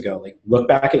couple of years ago, like look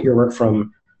back at your work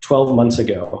from 12 months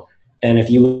ago. And if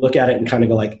you look at it and kind of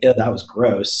go like, ew, that was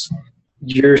gross,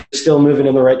 you're still moving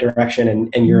in the right direction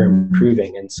and you're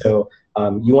improving. And so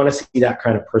you want to see that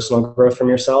kind of personal growth from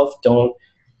yourself. Don't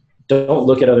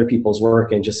look at other people's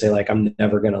work and just say like, I'm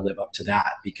never going to live up to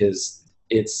that, because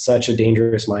it's such a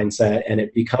dangerous mindset and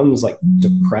it becomes like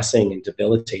depressing and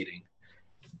debilitating.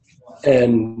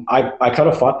 And I kind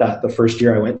of fought that the first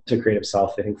year I went to Creative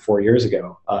South, I think 4 years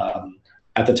ago.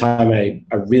 At the time,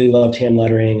 I really loved hand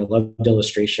lettering, I loved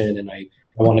illustration, and I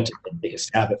wanted to take a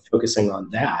stab at focusing on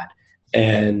that.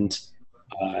 And,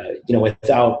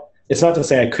 without, it's not to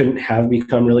say I couldn't have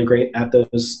become really great at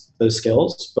those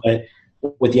skills, but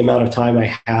with the amount of time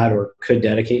I had or could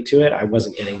dedicate to it, I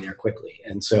wasn't getting there quickly.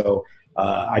 And so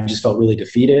I just felt really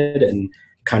defeated and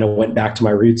kind of went back to my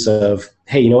roots of,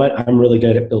 hey, you know what? I'm really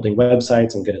good at building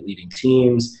websites. I'm good at leading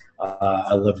teams.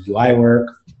 I love UI work.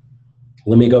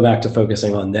 Let me go back to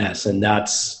focusing on this. And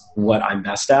that's what I'm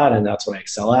best at, and that's what I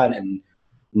excel at. And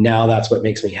now that's what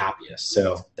makes me happiest.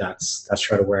 So that's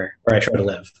where I try to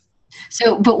live.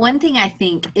 So, but one thing I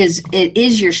think is it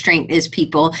is your strength is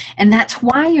people, and that's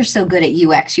why you're so good at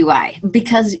UX UI,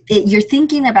 because you're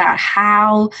thinking about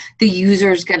how the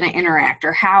user is going to interact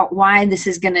or why this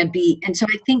is going to be. And so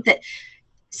I think that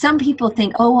some people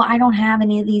think, oh, I don't have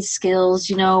any of these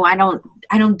skills, I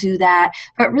don't do that.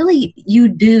 But really you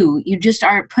do. You just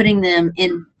aren't putting them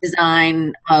in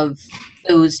design of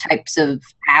those types of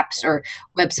apps or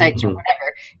websites or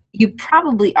whatever. You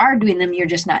probably are doing them, you're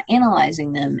just not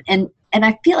analyzing them. And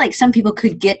I feel like some people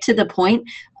could get to the point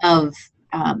of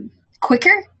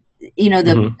quicker,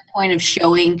 the point of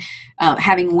showing,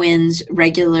 having wins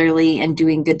regularly and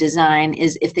doing good design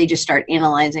is if they just start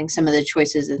analyzing some of the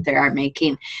choices that they are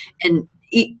making. And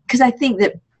because I think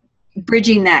that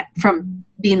bridging that from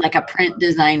being like a print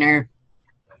designer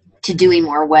to doing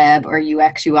more web or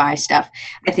UX UI stuff,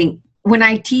 I think when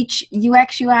I teach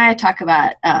UX UI, I talk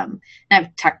about,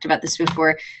 I've talked about this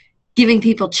before, giving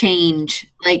people change.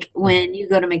 Like when you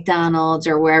go to McDonald's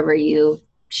or wherever you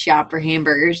shop for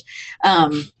hamburgers,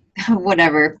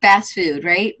 whatever, fast food,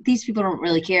 right? These people don't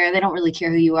really care. They don't really care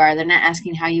who you are. They're not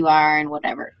asking how you are and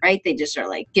whatever, right? They just are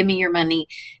like, give me your money.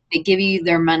 They give you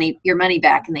your money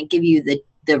back, and they give you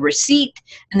the receipt,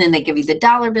 and then they give you the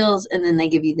dollar bills, and then they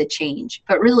give you the change.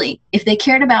 But really, if they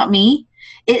cared about me,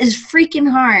 it is freaking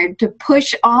hard to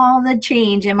push all the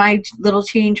change in my little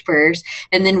change purse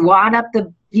and then wad up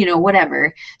the,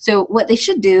 whatever. So what they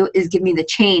should do is give me the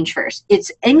change first.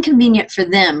 It's inconvenient for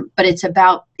them, but it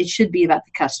should be about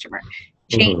the customer.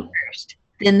 Change first,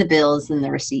 then the bills, then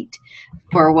the receipt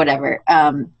or whatever.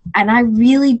 And I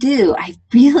really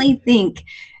think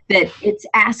that it's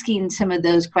asking some of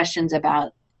those questions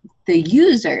about the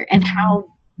user and how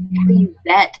you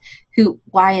vet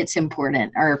why it's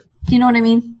important, or you know what I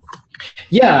mean?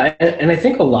 Yeah, and I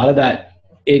think a lot of that,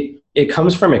 it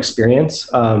comes from experience.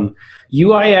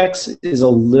 UIX is a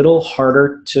little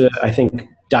harder to, I think,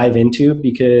 dive into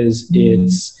because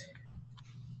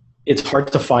it's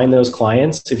hard to find those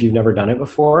clients if you've never done it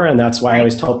before. And that's why I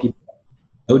always tell people,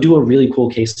 go do a really cool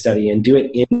case study and do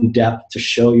it in depth to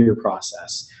show your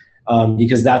process.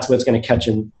 Because that's what's going to catch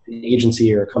an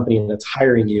agency or a company that's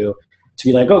hiring you to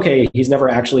be like, okay, he's never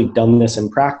actually done this in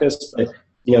practice, but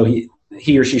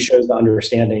he or she shows the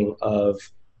understanding of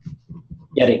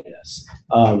getting this.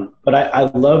 But I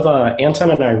love Anton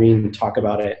and Irene talk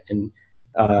about it, and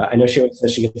I know she always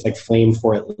says she gets like flamed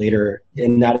for it later,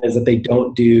 and that is that they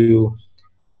don't do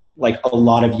like a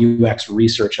lot of UX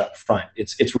research up front.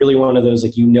 It's really one of those,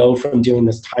 like, from doing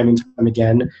this time and time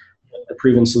again what the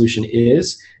proven solution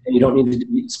is, and you don't need to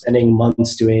be spending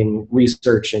months doing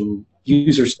research and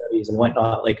user studies and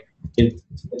whatnot. Like it's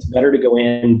better to go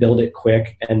in, build it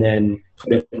quick, and then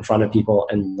put it in front of people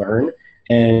and learn.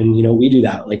 And we do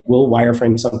that. Like we'll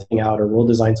wireframe something out or we'll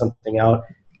design something out.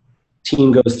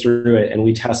 Team goes through it and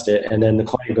we test it, and then the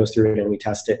client goes through it and we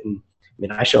test it. And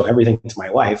I show everything to my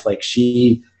wife. Like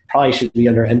she probably should be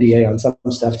under NDA on some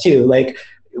stuff too. Like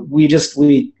we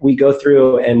go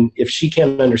through, and if she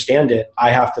can't understand it,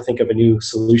 I have to think of a new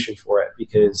solution for it,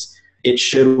 because it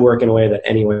should work in a way that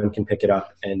anyone can pick it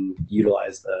up and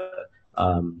utilize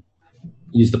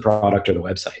use the product or the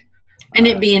website. And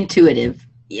it be intuitive.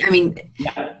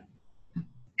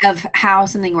 Of how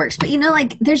something works. But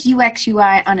like there's UX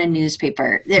UI on a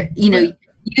newspaper. There,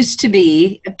 used to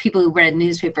be people who read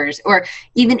newspapers, or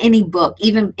even any book,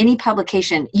 even any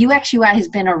publication. UX UI has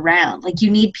been around. Like you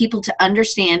need people to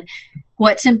understand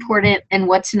what's important and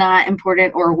what's not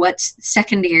important, or what's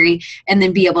secondary, and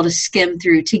then be able to skim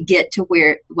through to get to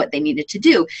what they needed to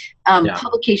do.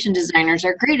 Publication designers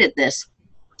are great at this,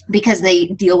 because they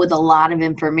deal with a lot of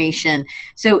information.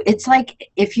 So it's like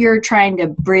if you're trying to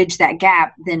bridge that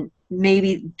gap, then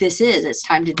maybe it's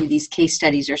time to do these case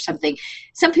studies or something.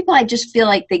 Some people, I just feel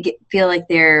like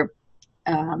they're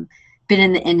been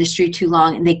in the industry too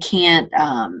long and they can't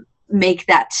make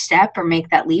that step or make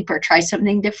that leap or try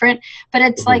something different. But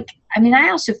it's like, I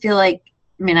also feel like,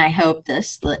 I hope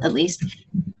this, at least,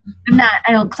 I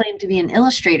don't claim to be an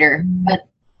illustrator, but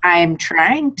I'm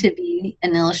trying to be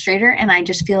an illustrator, and I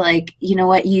just feel like, you know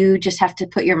what, you just have to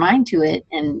put your mind to it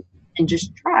and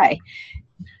just try.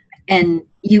 And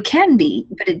you can be,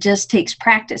 but it just takes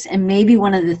practice. And maybe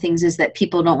one of the things is that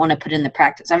people don't want to put in the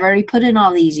practice. I've already put in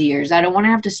all these years. I don't want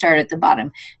to have to start at the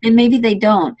bottom. And maybe they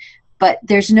don't, but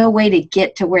there's no way to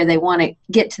get to where they want to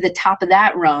get to the top of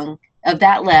that rung, of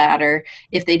that ladder,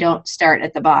 if they don't start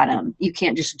at the bottom. You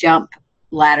can't just jump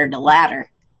ladder to ladder.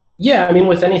 Yeah, I mean,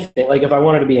 with anything, like if I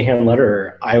wanted to be a hand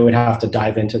letterer, I would have to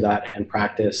dive into that and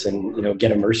practice and, you know,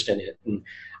 get immersed in it. And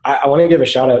I want to give a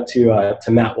shout out to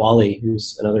Matt Wally,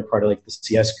 who's another part of like the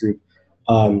CS group.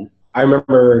 I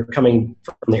remember coming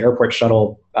from the airport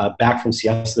shuttle back from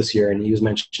CS this year, and he was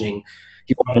mentioning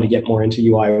he wanted to get more into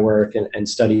UI work and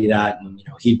study that. And, you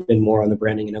know, he'd been more on the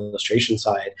branding and illustration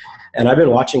side. And I've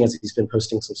been watching as he's been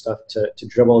posting some stuff to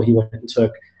Dribble. He went and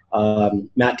took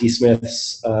Matt D.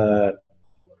 Smith's like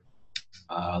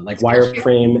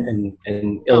wireframe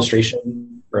and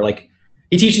illustration, or like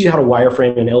he teaches you how to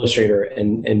wireframe in Illustrator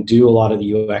and do a lot of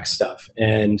the UX stuff.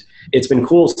 And it's been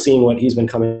cool seeing what he's been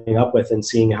coming up with and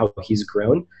seeing how he's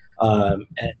grown. And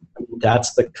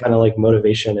that's the kind of like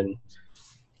motivation and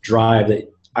drive that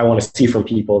I want to see from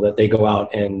people, that they go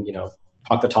out and, you know,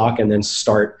 talk the talk and then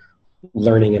start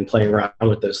learning and playing around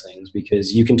with those things,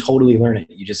 because you can totally learn it.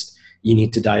 You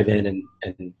need to dive in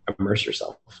and immerse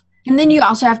yourself. And then you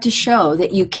also have to show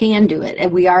that you can do it.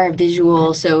 And we are a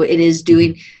visual, so it is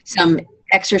doing some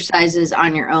exercises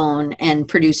on your own and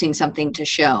producing something to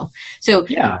show. So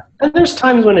yeah, and there's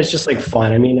times when it's just like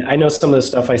fun. I mean, I know some of the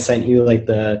stuff I sent you, like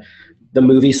the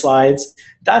movie slides,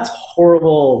 that's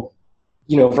horrible,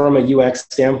 you know, from a UX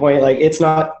standpoint. Like, it's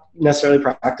not necessarily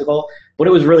practical, but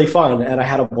it was really fun and I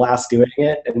had a blast doing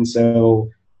it. And so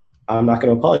I'm not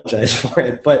going to apologize for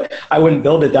it, but I wouldn't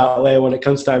build it that way when it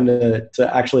comes time to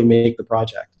actually make the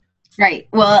project. Right.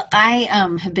 Well, I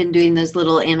have been doing those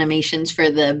little animations for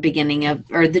the beginning of,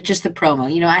 or just the promo.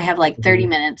 You know, I have like 30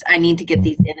 minutes. I need to get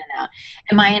these in and out.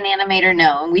 Am I an animator?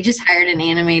 No. And we just hired an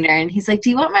animator, and he's like, "Do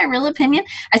you want my real opinion?"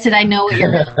 I said, "I know what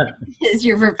your real opinion is,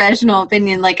 your professional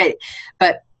opinion."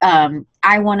 But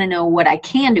I want to know what I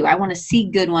can do. I want to see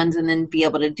good ones and then be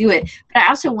able to do it. But I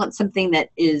also want something that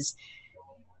is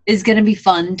going to be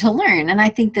fun to learn. And I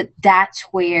think that that's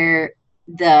where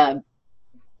the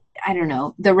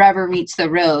rubber meets the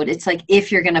road. It's like,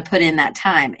 if you're going to put in that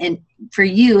time, and for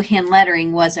you, hand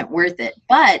lettering wasn't worth it,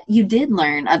 but you did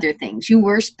learn other things. You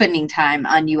were spending time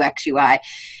on UX UI.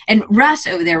 And Russ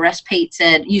over there, Russ Pate,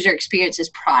 said user experience is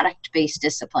product-based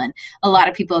discipline. A lot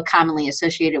of people commonly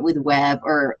associate it with web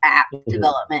or app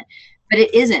development, but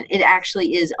it isn't. It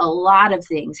actually is a lot of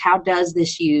things. How is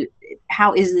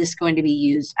this going to be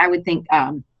used? I would think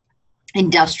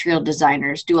industrial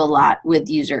designers do a lot with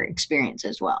user experience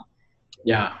as well.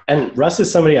 Yeah, and Russ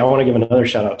is somebody I want to give another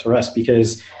shout out to Russ,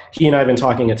 because he and I have been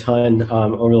talking a ton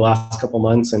over the last couple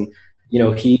months, and you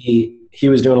know, he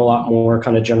was doing a lot more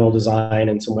kind of general design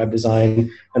and some web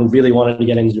design, and really wanted to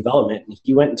get into development. And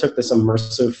he went and took this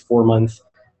immersive 4-month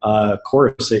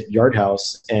course at Yard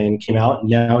House and came out, and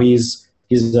now he's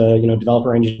a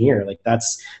developer engineer. Like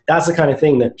that's the kind of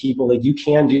thing that people, like, you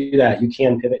can do that. You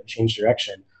can pivot and change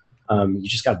direction. You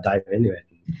just got to dive into it.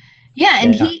 Yeah,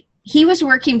 and he was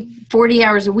working 40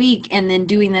 hours a week and then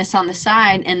doing this on the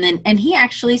side, and he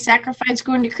actually sacrificed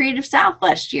going to Creative South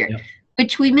last year,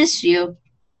 which we missed you.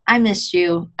 I missed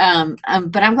you.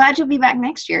 But I'm glad you'll be back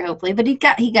next year, hopefully. But he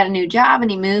got a new job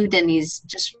and he moved and he's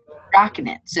just rocking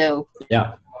it. So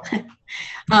yeah.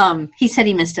 He said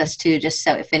he missed us too, just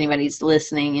so if anybody's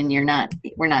listening and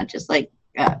we're not just like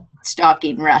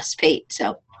stalking Russ Pate.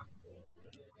 So,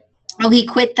 he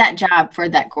quit that job for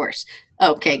that course.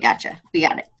 Okay, gotcha. We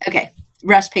got it. Okay,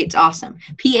 Russ Pate's awesome.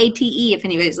 Pate, if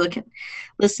anybody's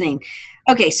listening.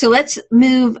 Okay, so let's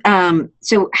move.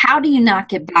 So how do you not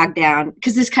get bogged down?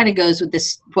 Because this kind of goes with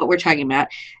what we're talking about,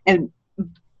 and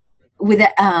with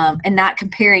and not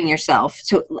comparing yourself.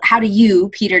 So how do you,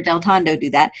 Peter Deltondo,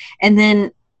 do that? And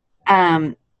then,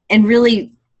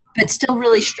 but still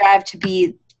really strive to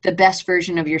be the best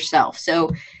version of yourself.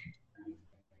 So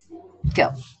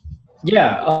go.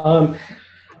 Yeah,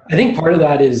 I think part of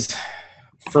that is,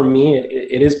 for me,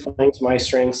 it is playing to my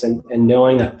strengths and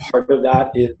knowing that part of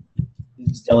that is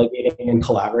delegating and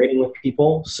collaborating with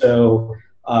people. So,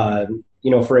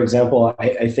 for example,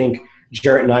 I think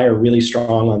Jarrett and I are really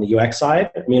strong on the UX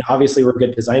side. I mean, obviously we're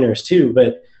good designers too,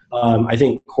 but I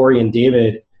think Corey and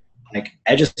David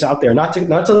edge us out there. Not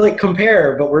to like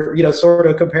compare, but we're sort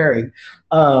of comparing.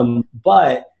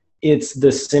 But it's the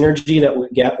synergy that we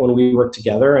get when we work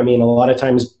together. I mean, a lot of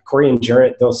times Corey and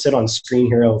Jarrett, they'll sit on Screen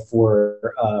Hero for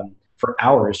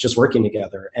hours just working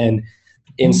together, and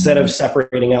instead of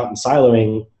separating out and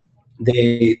siloing,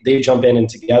 they jump in and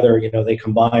together, you know, they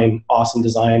combine awesome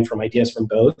design from ideas from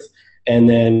both, and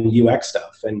then UX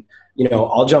stuff. And, you know,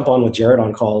 I'll jump on with Jared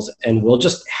on calls and we'll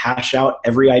just hash out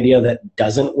every idea that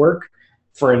doesn't work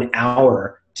for an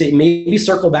hour to maybe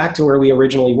circle back to where we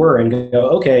originally were and go,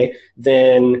 okay,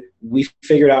 then we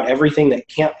figured out everything that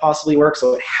can't possibly work,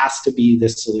 so it has to be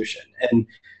this solution. And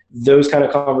those kind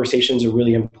of conversations are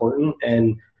really important.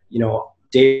 And, you know,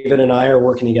 David and I are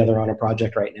working together on a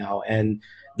project right now, and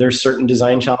there's certain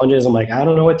design challenges. I'm like, I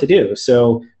don't know what to do.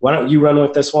 So why don't you run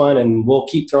with this one, and we'll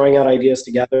keep throwing out ideas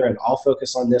together, and I'll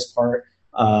focus on this part.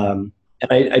 And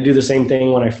I do the same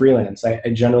thing when I freelance. I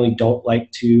generally don't like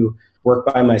to work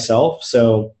by myself.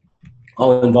 So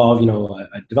I'll involve, you know,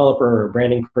 a developer or a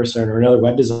branding person or another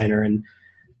web designer. And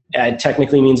it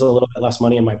technically means a little bit less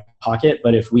money in my pocket,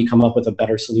 but if we come up with a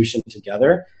better solution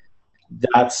together,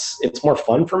 it's more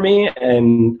fun for me.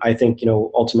 And I think, you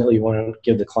know, ultimately you want to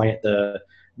give the client the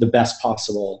best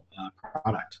possible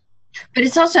product. But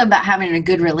it's also about having a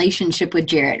good relationship with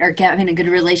Jarrett, or having a good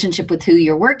relationship with who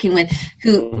you're working with,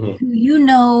 who you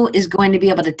know is going to be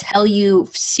able to tell you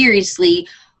seriously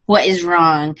what is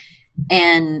wrong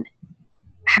and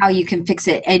how you can fix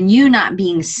it, and you not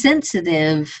being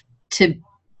sensitive to,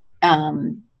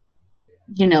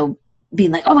 you know,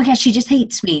 being like, oh my gosh, she just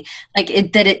hates me.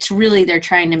 Like that it's really, they're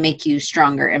trying to make you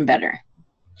stronger and better.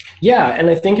 Yeah. And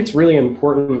I think it's really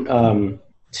important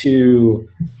to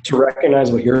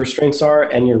recognize what your strengths are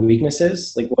and your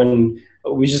weaknesses. Like when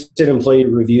we just did employee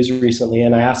reviews recently,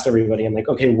 and I asked everybody, I'm like,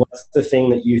 okay, what's the thing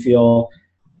that you feel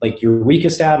like you're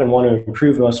weakest at and want to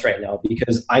improve most right now?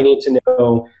 Because I need to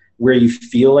know where you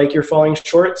feel like you're falling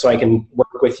short so I can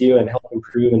work with you and help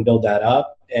improve and build that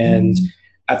up. And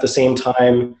at the same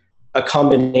time, a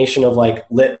combination of like,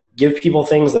 give people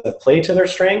things that play to their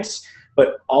strengths,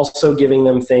 but also giving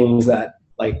them things that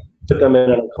like put them in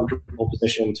an uncomfortable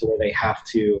position to where they have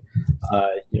to,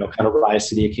 you know, kind of rise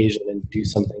to the occasion and do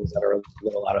some things that are a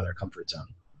little out of their comfort zone.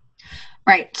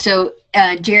 Right. So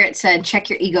Jarrett said, check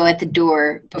your ego at the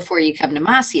door before you come to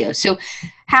Masio.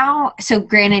 So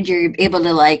granted, you're able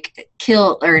to like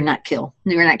kill, or not kill,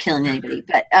 we're not killing anybody,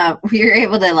 but we're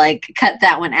able to like cut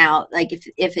that one out. Like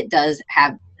if it does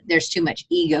have, there's too much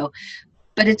ego,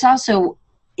 but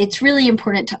it's really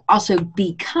important to also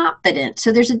be confident.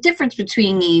 So there's a difference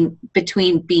between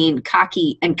being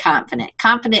cocky and confident.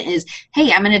 Confident is,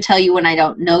 hey, I'm going to tell you when I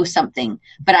don't know something,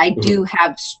 but I do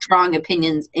have strong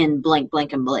opinions in blank,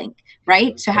 blank, and blank,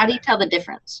 right? So how do you tell the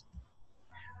difference?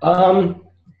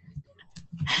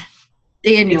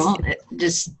 Daniel,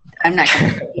 I'm not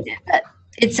going to read it, but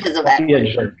it says a bad word.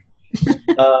 Yeah, sure.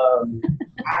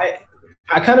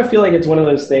 I kind of feel like it's one of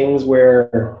those things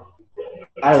where,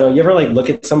 I don't know, you ever like look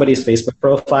at somebody's Facebook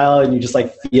profile and you just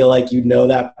like feel like you know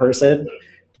that person?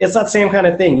 It's that same kind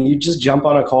of thing. You just jump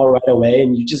on a call right away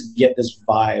and you just get this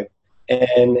vibe.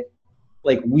 And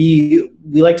like we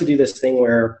like to do this thing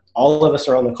where all of us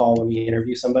are on the call when we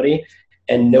interview somebody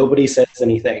and nobody says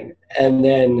anything. And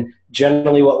then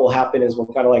generally what will happen is we'll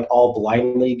kind of like all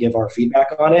blindly give our feedback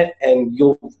on it, and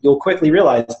you'll quickly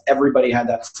realize everybody had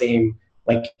that same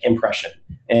like impression.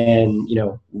 And you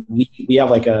know, we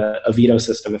have like a veto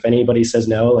system. If anybody says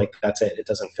no, like that's it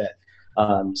doesn't fit.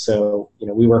 So you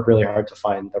know, we work really hard to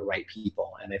find the right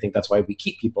people, and I think that's why we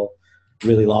keep people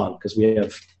really long, because we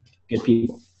have good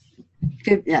people.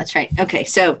 Good, that's right. Okay,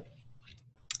 so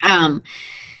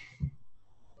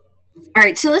all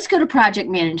right, so let's go to project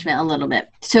management a little bit.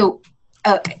 So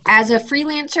as a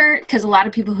freelancer, because a lot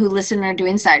of people who listen are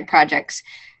doing side projects,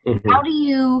 how do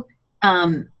you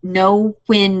know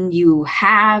when you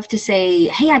have to say,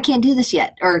 hey, I can't do this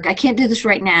yet, or I can't do this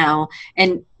right now,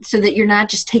 and so that you're not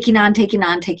just taking on. So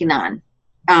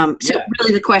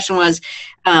really the question was,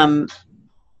 how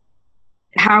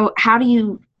do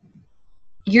you,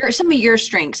 some of your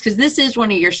strengths, because this is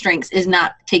one of your strengths, is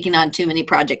not taking on too many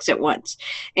projects at once.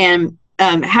 And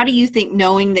how do you think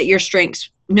knowing your strengths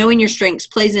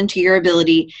plays into your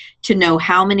ability to know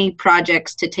how many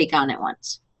projects to take on at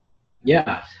once?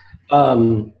 Yeah. I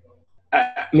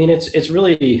mean, it's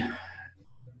really,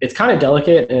 it's kind of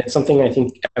delicate, and it's something I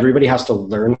think everybody has to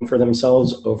learn for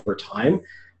themselves over time.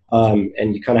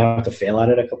 And you kind of have to fail at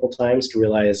it a couple times to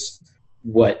realize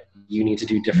what you need to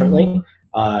do differently.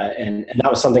 And that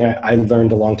was something I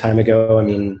learned a long time ago. I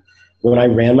mean, when I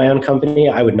ran my own company,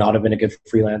 I would not have been a good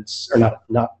freelance, or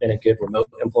not been a good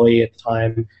remote employee at the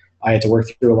time. I had to work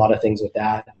through a lot of things with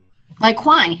that. Like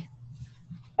why?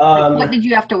 What did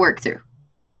you have to work through?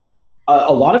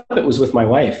 A lot of it was with my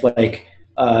wife, like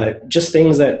just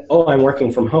things that, oh, I'm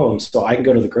working from home, so I can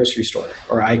go to the grocery store,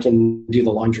 or I can do the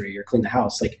laundry or clean the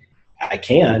house. Like I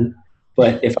can,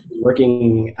 But if I'm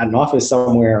working at an office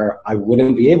somewhere, I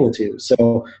wouldn't be able to.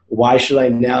 So why should I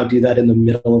now do that in the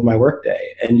middle of my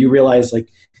workday? And you realize like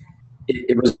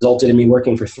it resulted in me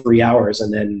working for 3 hours,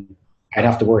 and then I'd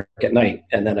have to work at night,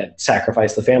 and then I'd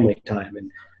sacrifice the family time.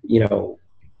 And,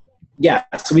 yeah,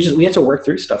 so we have to work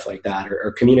through stuff like that,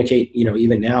 or communicate,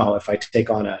 even now, if I take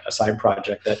on a side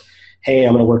project that, hey,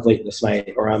 I'm going to work late this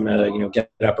night, or I'm going to,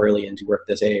 get up early and do work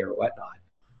this day or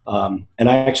whatnot. And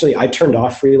I turned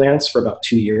off freelance for about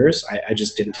 2 years. I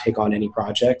just didn't take on any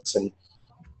projects, and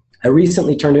I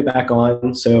recently turned it back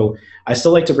on. So I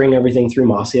still like to bring everything through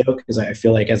Masio, because I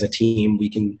feel like as a team we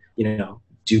can,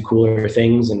 do cooler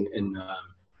things, and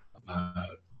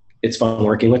it's fun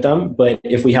working with them. But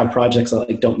if we have projects that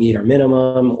like don't meet our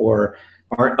minimum or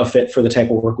aren't a fit for the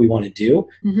type of work we want to do,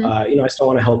 I still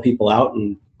want to help people out,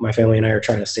 and my family and I are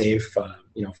trying to save,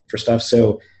 for stuff.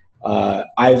 So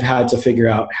I've had to figure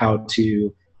out how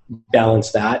to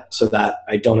balance that so that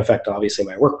I don't affect obviously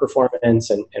my work performance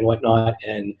and whatnot.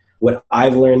 And what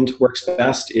I've learned works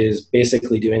best is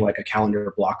basically doing like a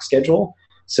calendar block schedule.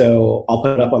 So I'll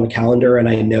put it up on the calendar, and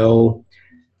I know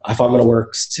if I'm going to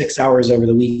work 6 hours over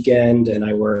the weekend and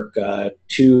I work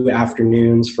 2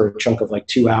 afternoons for a chunk of like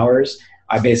 2 hours,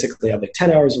 I basically have like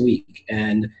 10 hours a week,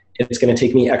 and it's going to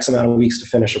take me X amount of weeks to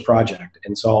finish a project.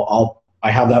 And so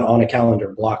I have that on a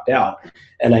calendar blocked out,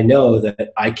 and I know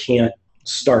that I can't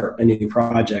start a new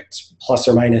project plus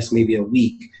or minus maybe a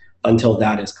week until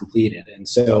that is completed. And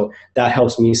so that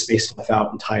helps me space stuff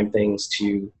out and time things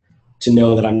to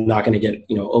know that I'm not going to get,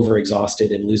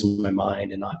 overexhausted and losing my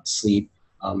mind and not sleep.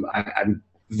 I'm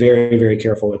very, very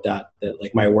careful with that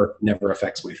like my work never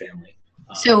affects my family.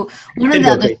 So one of the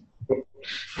other,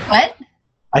 what?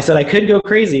 I said I could go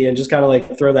crazy and just kind of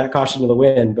like throw that caution to the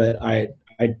wind, but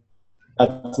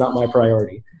that's not my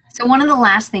priority. So one of the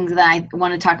last things that I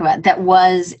want to talk about that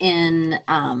was in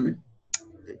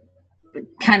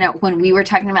kind of when we were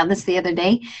talking about this the other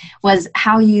day was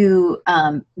how you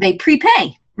they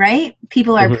prepay, right?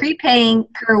 People are prepaying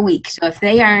per week. So if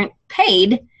they aren't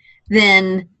paid,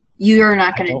 then you're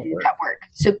not going to do that work.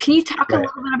 So can you talk a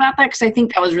little bit about that? Because I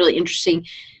think that was really interesting.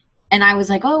 And I was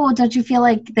like, oh, well, don't you feel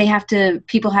like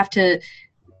people have to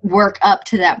work up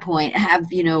to that point, have,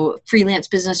 freelance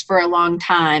business for a long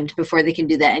time before they can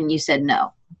do that? And you said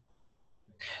no.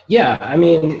 Yeah. I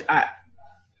mean,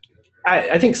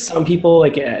 I think some people,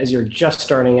 like as you're just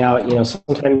starting out,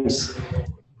 sometimes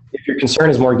if your concern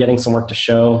is more getting some work to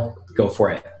show, go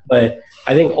for it. But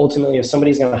I think ultimately if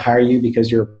somebody's going to hire you because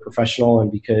you're a professional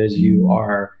and because you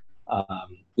are,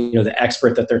 the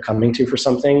expert that they're coming to for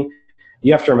something,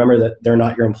 you have to remember that they're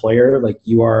not your employer. Like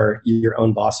you are your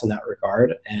own boss in that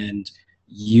regard, and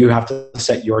you have to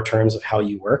set your terms of how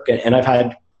you work. And I've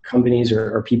had companies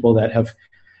or people that have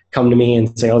come to me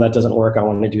and say, oh, that doesn't work, I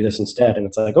want to do this instead. And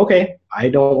it's like, okay, I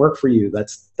don't work for you.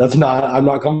 I'm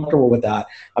not comfortable with that.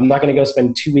 I'm not going to go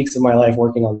spend 2 weeks of my life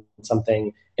working on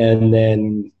something and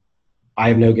then I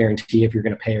have no guarantee if you're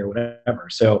going to pay or whatever.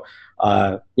 So,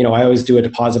 I always do a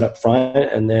deposit up front,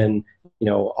 and then,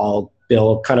 I'll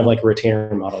bill kind of like a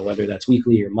retainer model, whether that's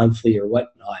weekly or monthly or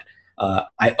whatnot.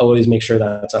 I always make sure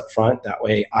that's up front. That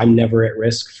way I'm never at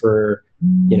risk for,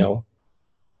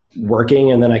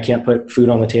 working and then I can't put food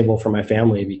on the table for my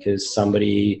family because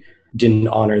somebody didn't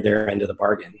honor their end of the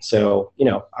bargain. So,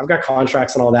 I've got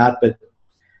contracts and all that, but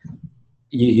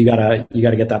you gotta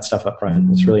get that stuff up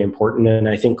front. It's really important. And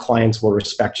I think clients will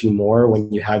respect you more when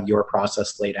you have your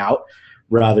process laid out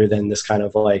rather than this kind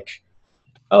of like,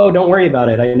 oh, don't worry about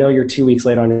it. I know you're 2 weeks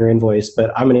late on your invoice,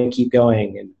 but I'm going to keep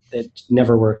going. And it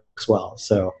never works well.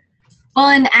 So. Well,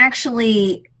 and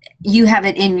actually you have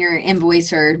it in your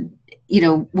invoice, or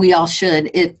we all should.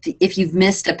 If you've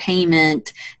missed a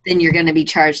payment, then you're going to be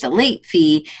charged a late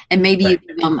fee, and maybe you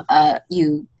give them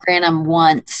you grant them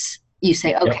once. You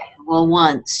say, okay, well,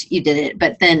 once you did it,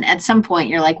 but then at some point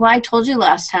you're like, well, I told you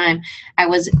last time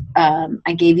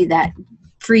I gave you that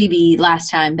freebie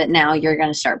last time, but now you're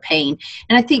going to start paying.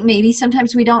 And I think maybe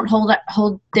sometimes we don't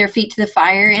hold their feet to the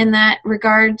fire in that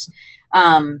regards.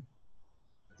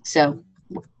 So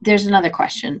there's another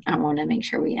question I want to make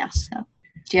sure we ask. So.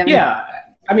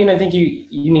 I mean, I think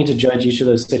you need to judge each of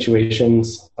those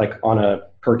situations like on a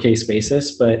per case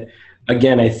basis. But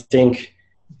again, I think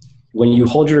when you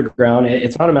hold your ground,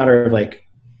 it's not a matter of like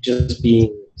just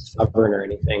being stubborn or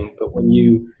anything. But when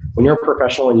you're a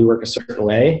professional and you work a certain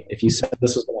way, if you said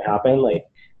this was going to happen, like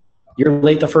you're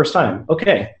late the first time.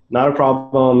 Okay, not a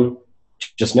problem.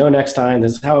 Just know next time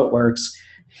this is how it works.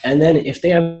 And then if they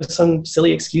have some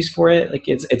silly excuse for it, like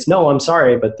it's no, I'm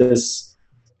sorry, but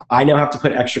I now have to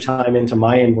put extra time into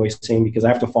my invoicing because I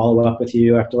have to follow up with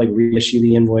you. I have to like reissue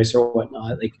the invoice or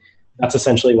whatnot. Like that's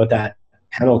essentially what that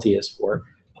penalty is for.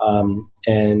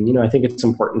 And, I think it's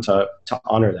important to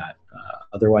honor that.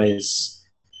 Otherwise,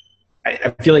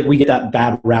 I feel like we get that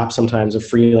bad rap sometimes of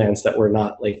freelance that we're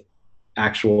not like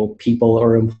actual people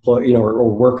or employee, or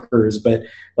workers, but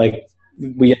like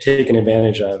we get taken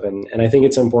advantage of. And I think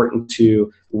it's important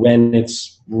to, when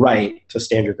it's right, to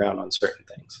stand your ground on certain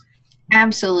things.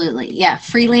 Absolutely. Yeah.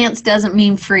 Freelance doesn't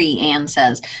mean free, Anne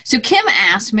says. So Kim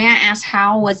asked, may I ask,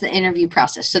 how was the interview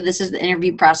process? So this is the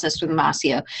interview process with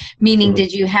Masio, meaning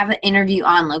did you have an interview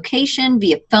on location,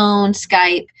 via phone,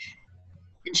 Skype?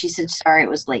 And she said, sorry, it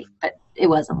was late, but it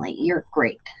wasn't late. You're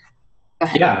great. Go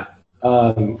ahead. Yeah.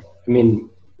 I mean,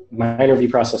 my interview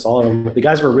process, all of them, the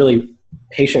guys were really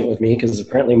patient with me because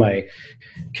apparently my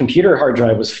computer hard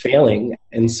drive was failing.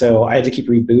 And so I had to keep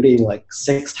rebooting like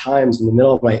 6 times in the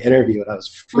middle of my interview, and I was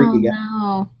freaking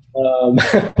out.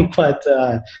 But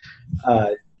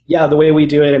yeah, the way we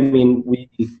do it, I mean, we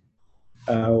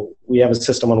have a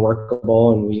system on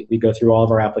Workable, and we go through all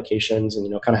of our applications and,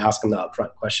 kind of ask them the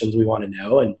upfront questions we want to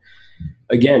know. And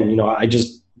again, I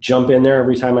just jump in there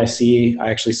every time I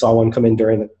actually saw one come in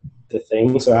during the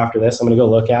thing. So after this, I'm going to go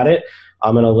look at it.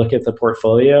 I'm going to look at the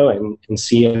portfolio and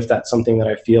see if that's something that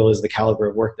I feel is the caliber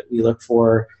of work that we look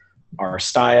for, our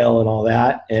style and all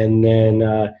that. And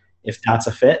then if that's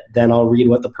a fit, then I'll read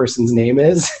what the person's name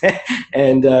is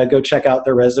and go check out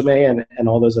their resume and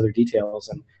all those other details.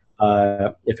 And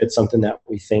if it's something that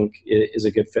we think is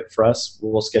a good fit for us,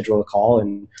 we'll schedule a call.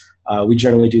 And we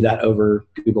generally do that over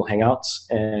Google Hangouts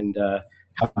and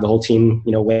have the whole team,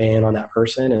 weigh in on that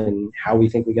person and how we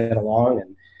think we get along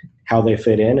and how they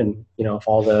fit in. And, if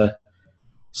all the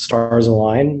stars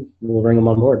align, we'll bring them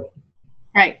on board.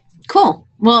 Right. Cool.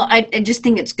 Well, I just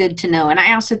think it's good to know. And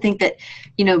I also think that,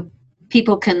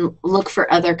 people can look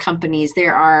for other companies.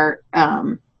 There are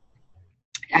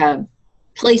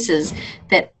places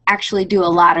that actually do a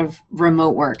lot of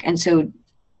remote work. And so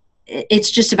it's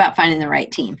just about finding the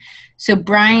right team. So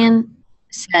Brian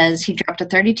says he dropped a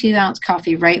 32-ounce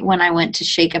coffee right when I went to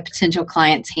shake a potential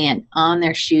client's hand on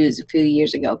their shoes a few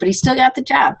years ago, but he still got the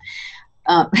job.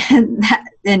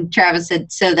 And Travis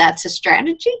said, so that's a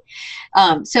strategy.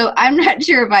 So I'm not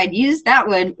sure if I'd use that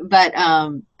one, but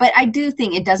I do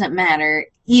think it doesn't matter,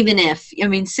 even if,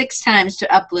 6 times to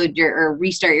upload or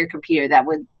restart your computer, that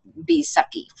would be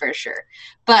sucky for sure.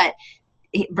 But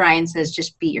Brian says,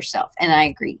 just be yourself. And I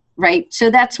agree. Right. So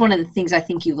that's one of the things I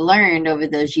think you've learned over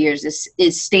those years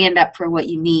is stand up for what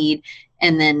you need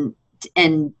and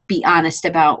be honest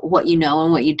about what you know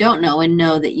and what you don't know, and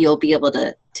know that you'll be able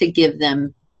to give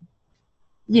them,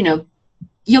 you'll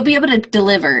be able to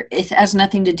deliver. It has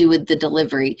nothing to do with the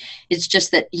delivery. It's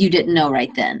just that you didn't know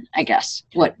right then, I guess.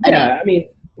 I mean,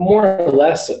 more or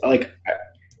less, like,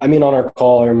 on our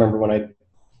call, I remember when I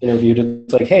interviewed,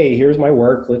 it's like, hey, here's my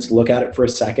work. Let's look at it for a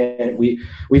second. We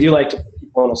do like to put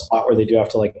people in a spot where they do have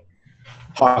to like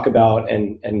talk about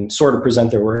and sort of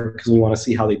present their work, because we want to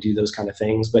see how they do those kind of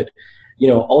things. But,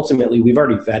 ultimately we've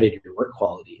already vetted your work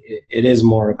quality. It is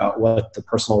more about what the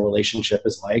personal relationship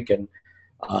is like. And,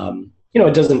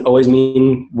 it doesn't always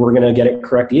mean we're going to get it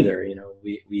correct either.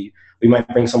 We might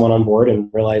bring someone on board and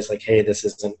realize like, hey, this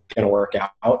isn't going to work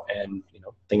out, and,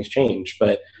 things change.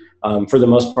 But for the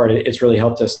most part, it's really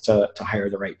helped us to hire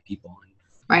the right people.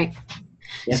 Right.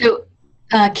 Yeah. So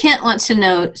Kent wants to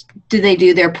know, do they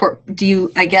do do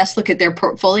you, I guess, look at their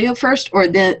portfolio first, or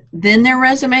then their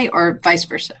resume, or vice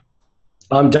versa?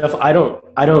 I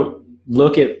don't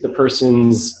look at the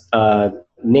person's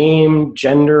name,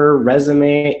 gender,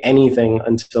 resume, anything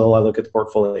until I look at the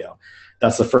portfolio.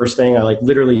 That's the first thing. I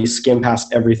literally skim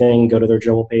past everything, go to their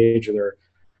Dribble page or their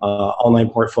online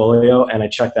portfolio, and I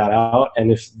check that out.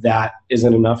 And if that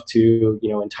isn't enough to,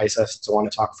 entice us to want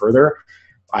to talk further,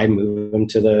 I move them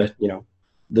to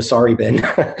the sorry bin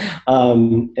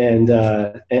and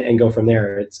go from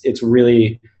there. It's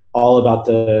really all about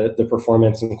the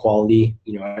performance and quality.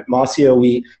 At Masio,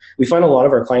 we find a lot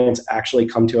of our clients actually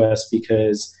come to us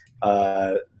because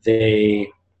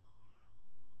they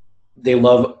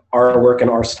love our work and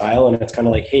our style, and it's kind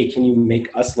of like, hey, can you make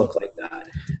us look like that?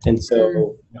 And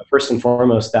so first and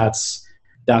foremost, that's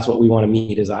what we want to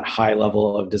meet, is that high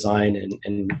level of design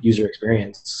and user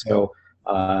experience. So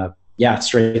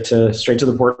straight to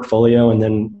the portfolio, and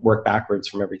then work backwards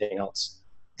from everything else.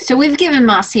 So we've given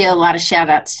Masio a lot of shout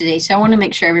outs today. So I want to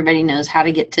make sure everybody knows how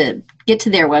to get to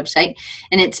their website,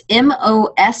 and it's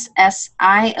mossio.co.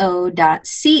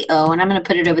 And I'm going to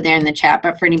put it over there in the chat,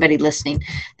 but for anybody listening,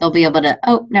 they'll be able to,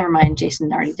 oh, never mind.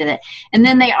 Jason already did it. And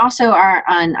then they also are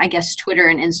on, I guess, Twitter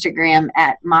and Instagram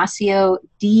at Masio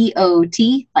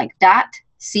DOT, like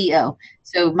 .co.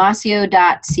 So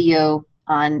Masio.co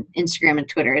on Instagram and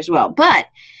Twitter as well. But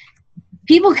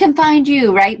People can find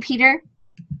you, right, Peter?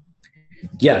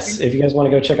 Yes, if you guys want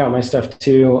to go check out my stuff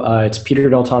too, it's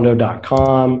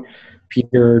peterdeltondo.com,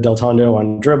 Peter Deltondo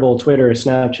on Dribble, Twitter,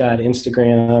 Snapchat,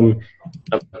 Instagram,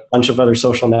 a bunch of other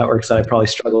social networks that I probably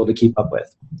struggle to keep up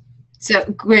with. So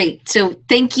great. So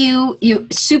thank you. You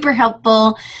super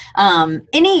helpful.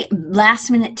 Any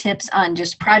last minute tips on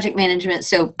just project management?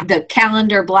 So the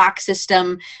calendar block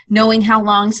system, knowing how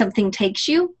long something takes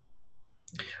you?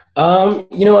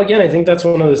 Again, I think that's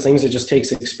one of those things that just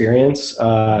takes experience.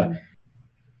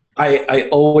 I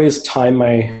always time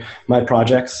my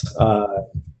projects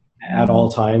at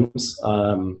all times,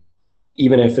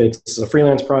 even if it's a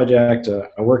freelance project,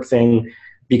 a work thing,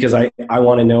 because I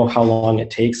want to know how long it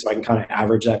takes so I can kind of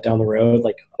average that down the road.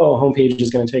 Like, oh, homepage is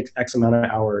going to take X amount of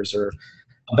hours, or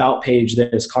about page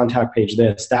this, contact page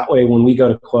this. That way, when we go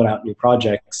to quote out new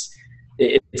projects,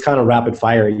 it's kind of rapid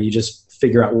fire. You just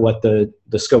figure out what the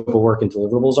scope of work and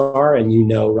deliverables are, and you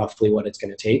know roughly what it's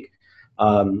going to take.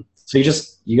 So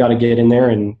you got to get in there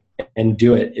and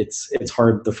do it. It's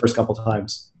hard the first couple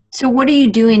times. So what are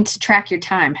you doing to track your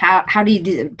time? How do you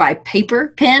do it? By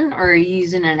paper, pen, or are you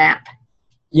using an app?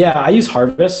 Yeah, I use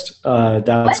Harvest.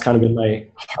 That's kind of been my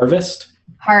Harvest.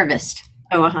 Harvest.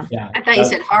 Oh, uh-huh. Yeah, I thought you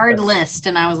said hard list,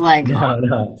 and I was like,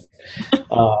 no.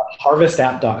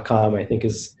 Harvestapp.com, I think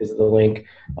is the link.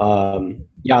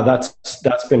 Yeah,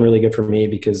 that's been really good for me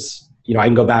because I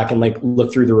can go back and like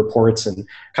look through the reports and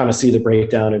kind of see the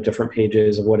breakdown of different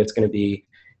pages of what it's going to be,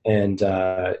 and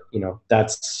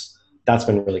that's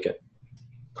been really good.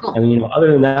 Cool. And other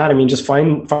than that, I mean, just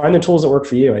find the tools that work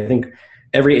for you. I think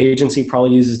every agency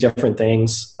probably uses different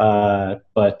things,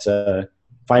 but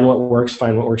find what works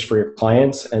for your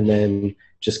clients, and then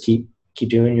just keep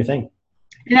doing your thing.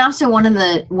 And also one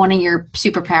of your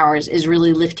superpowers is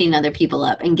really lifting other people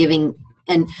up and giving.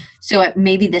 And so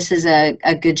maybe this is a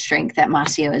good strength at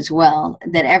Masio as well,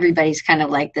 that everybody's kind of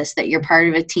like this, that you're part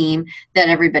of a team, that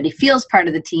everybody feels part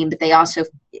of the team, but they also,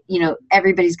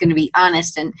 everybody's going to be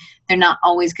honest, and they're not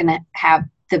always going to have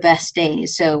the best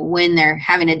days. So when they're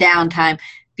having a downtime,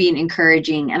 being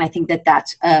encouraging. And I think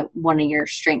that's one of your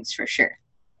strengths for sure.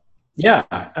 Yeah.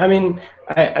 I mean,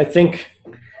 I think,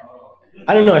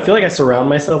 I don't know. I feel like I surround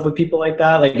myself with people like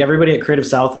that. Like everybody at Creative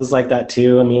South is like that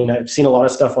too. I mean, I've seen a lot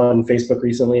of stuff on Facebook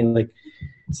recently, and like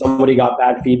somebody got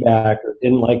bad feedback or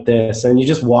didn't like this, and you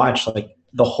just watch like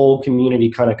the whole community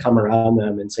kind of come around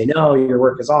them and say, no, your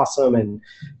work is awesome and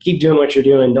keep doing what you're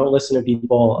doing. Don't listen to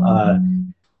people.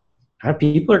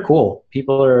 People are cool.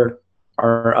 People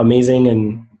are amazing.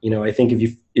 And, I think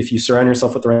if you surround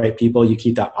yourself with the right people, you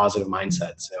keep that positive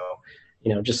mindset. So,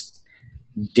 just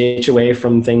ditch away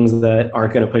from things that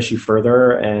aren't going to push you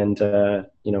further, and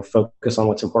focus on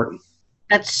what's important.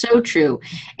 That's so true.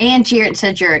 And Jarrett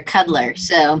said you're a cuddler,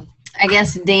 so I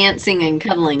guess dancing and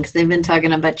cuddling, because they've been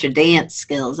talking about your dance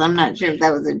skills. I'm not sure if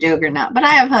that was a joke or not, but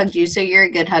I have hugged you, so you're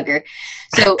a good hugger.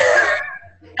 So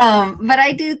but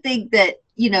I do think that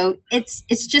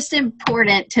it's just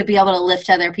important to be able to lift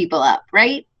other people up,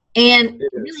 right? And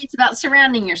really, it's about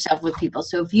surrounding yourself with people.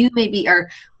 So if you maybe are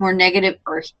more negative,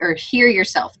 or hear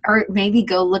yourself, or maybe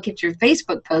go look at your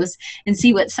Facebook posts and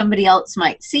see what somebody else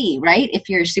might see, right? If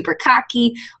you're super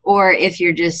cocky, or if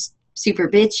you're just super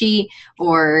bitchy,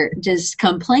 or just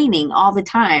complaining all the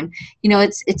time,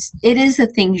 it is the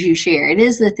things you share. It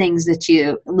is the things that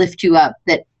you lift you up,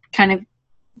 that kind of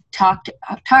talk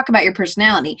about your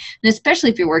personality. And especially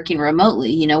if you're working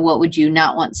remotely, what would you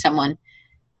not want someone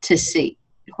to see?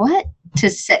 What to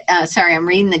say? Sorry, I'm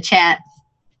reading the chat.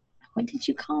 What did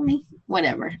you call me?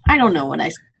 Whatever. I don't know what I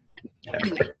said.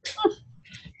 Anyway.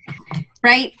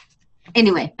 Right?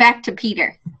 Anyway, back to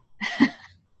Peter.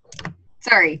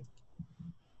 Sorry.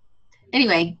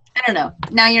 Anyway, I don't know.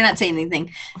 Now you're not saying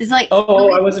anything. It's like,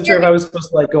 I wasn't sure if I was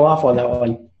supposed to go off on that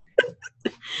one.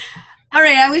 All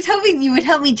right, I was hoping you would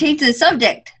help me change the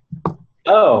subject.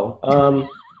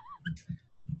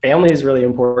 Family is really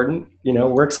important.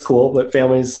 Work's cool, but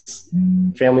family is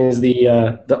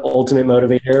the ultimate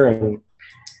motivator, and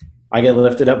I get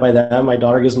lifted up by them. My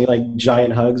daughter gives me like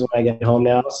giant hugs when I get home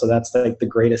now, so that's like the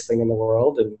greatest thing in the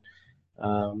world.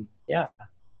 And yeah.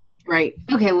 Right.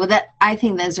 Okay. Well, I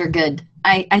think those are good.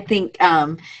 I think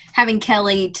having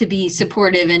Kelly to be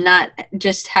supportive and not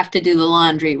just have to do the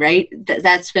laundry, right?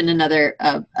 That's been another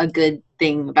a good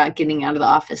thing about getting out of the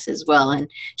office as well, and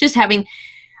just having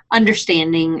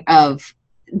understanding of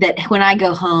that when I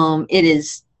go home, it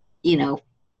is,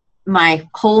 my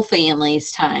whole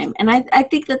family's time. And I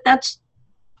think that's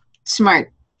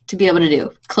smart to be able to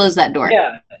do. Close that door.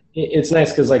 Yeah. It's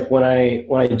nice because like when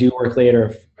I do work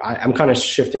later, I'm kind of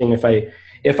shifting.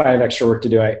 if I have extra work to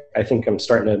do, I think I'm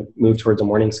starting to move towards a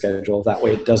morning schedule. That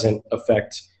way it doesn't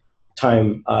affect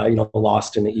time,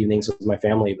 lost in the evenings with my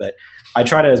family. But I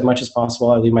try to, as much as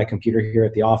possible, I leave my computer here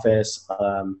at the office.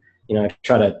 I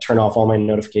try to turn off all my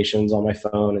notifications on my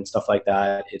phone and stuff like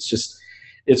that.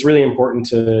 It's really important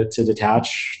to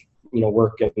detach,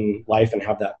 work and life and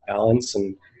have that balance.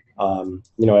 And,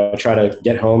 I try to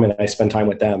get home and I spend time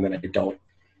with them and I don't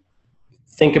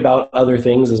think about other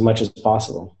things as much as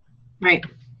possible. Right.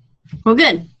 Well,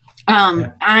 good.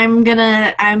 Yeah. I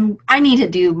need to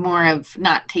do more of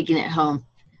not taking it home,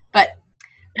 but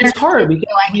it's hard because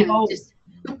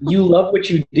you love what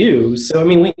you do. So,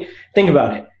 think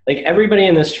about it. Like everybody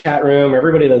in this chat room,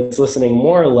 everybody that's listening,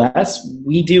 more or less,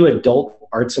 we do adult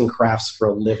arts and crafts for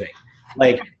a living.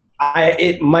 Like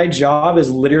my job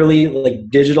is literally like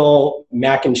digital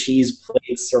mac and cheese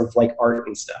plates of like art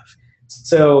and stuff.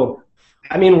 So,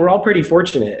 we're all pretty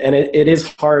fortunate, and it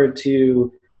is hard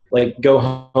to like go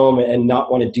home and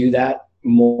not want to do that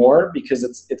more because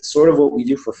it's sort of what we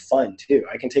do for fun too.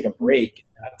 I can take a break.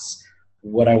 That's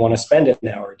what I want to spend an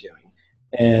hour doing.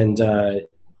 And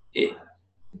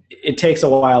it takes a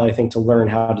while, I think, to learn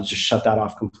how to just shut that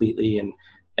off completely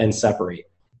and separate.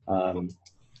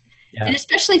 Yeah. And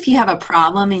especially if you have a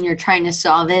problem and you're trying to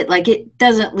solve it, like it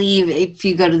doesn't leave if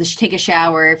you go to take a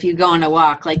shower, if you go on a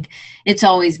walk, like it's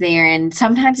always there. And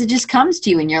sometimes it just comes to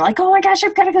you and you're like, oh my gosh,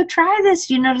 I've got to go try this,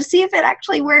 to see if it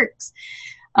actually works.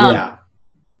 Yeah.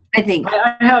 I think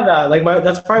I have that. Like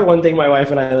that's probably one thing my wife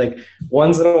and I, like,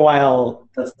 once in a while,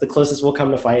 that's the closest we'll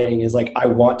come to fighting is like, I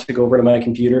want to go over to my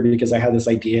computer because I have this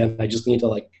idea and I just need to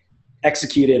like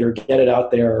execute it or get it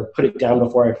out there or put it down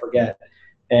before I forget.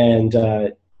 And,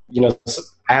 so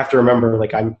I have to remember,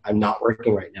 like, I'm not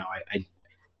working right now. I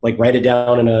like write it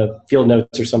down in a field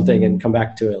notes or something and come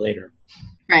back to it later.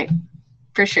 Right.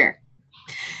 For sure.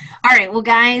 All right. Well,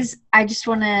 guys, I just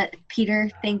want to, Peter,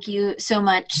 thank you so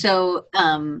much. So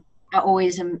I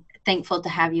always am thankful to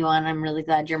have you on. I'm really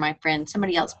glad you're my friend.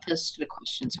 Somebody else posted a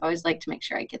question, so I always like to make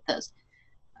sure I get those.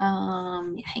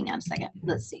 Hang on a second.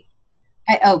 Let's see.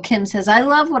 Kim says, I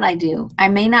love what I do. I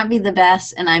may not be the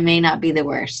best and I may not be the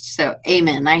worst. So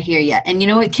amen. I hear you. And you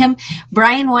know what, Kim?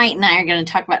 Brian White and I are going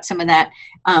to talk about some of that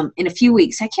in a few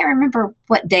weeks. I can't remember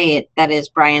what day that is,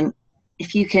 Brian.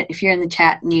 If you're in the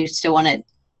chat and you still want to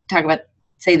talk about,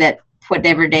 say that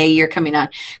whatever day you're coming on,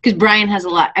 because Brian has a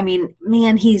lot.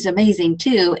 Man, he's amazing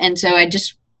too. And so I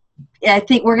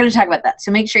think we're going to talk about that.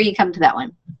 So make sure you come to that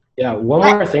one. Yeah. One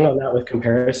more thing on that with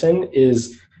comparison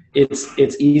is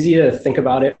it's easy to think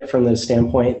about it from the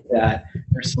standpoint that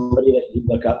there's somebody that you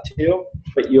look up to,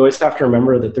 but you always have to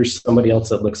remember that there's somebody else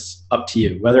that looks up to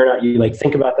you. Whether or not you like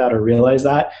think about that or realize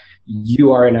that,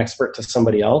 you are an expert to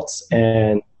somebody else,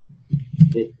 and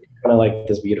it's kind of like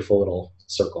this beautiful little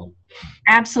circle.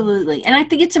 Absolutely. And I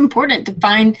think it's important to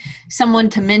find someone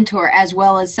to mentor as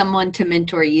well as someone to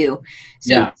mentor you.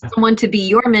 So someone to be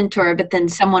your mentor, but then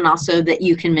someone also that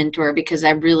you can mentor, because I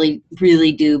really,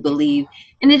 really do believe,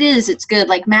 and it's good.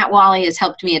 Like Matt Wally has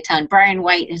helped me a ton. Brian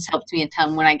White has helped me a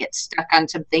ton when I get stuck on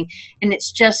something. And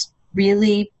it's just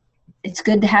really, it's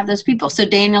good to have those people. So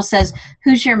Daniel says,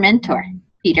 who's your mentor,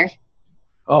 Peter?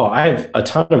 Oh, I have a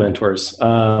ton of mentors.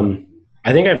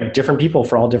 I think I have different people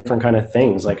for all different kind of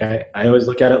things. Like I always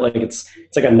look at it like it's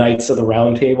like a Knights of the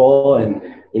Round Table, and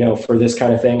for this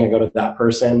kind of thing, I go to that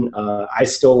person. I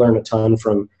still learn a ton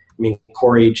from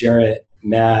Corey, Jarrett,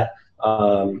 Matt,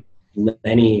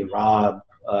 Lenny, Rob.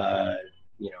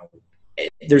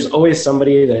 There's always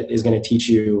somebody that is going to teach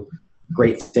you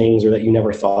great things or that you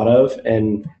never thought of.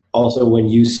 And also, when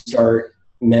you start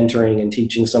mentoring and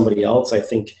teaching somebody else, I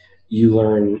think you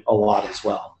learn a lot as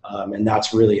well, and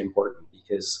that's really important.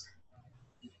 Because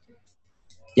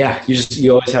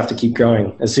you always have to keep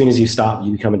growing. As soon as you stop,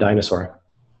 you become a dinosaur.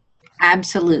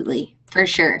 Absolutely, for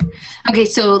sure. Okay,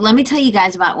 so let me tell you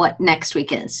guys about what next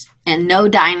week is. And no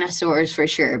dinosaurs for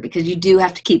sure, because you do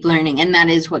have to keep learning, and that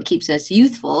is what keeps us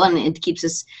youthful, and it keeps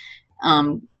us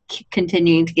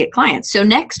continuing to get clients. So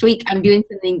next week, I'm doing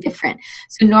something different.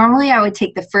 So normally I would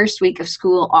take the first week of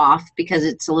school off because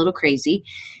it's a little crazy.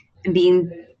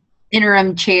 Being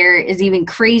interim chair is even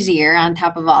crazier on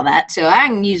top of all that. So I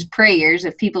can use prayers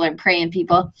if people are praying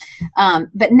people.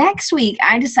 But next week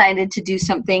I decided to do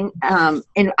something,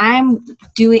 and I'm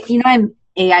doing, I'm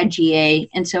AIGA.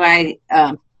 And so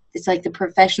it's like the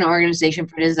professional organization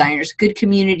for designers, good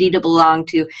community to belong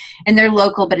to, and they're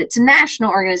local, but it's a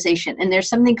national organization. And there's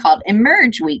something called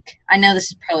Emerge Week. I know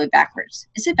this is probably backwards.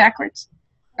 Is it backwards?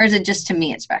 Or is it just to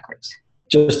me it's backwards?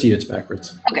 Just to you it's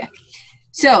backwards. Okay.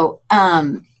 So,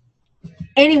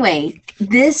 anyway,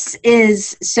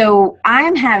 so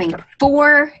I'm having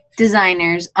 4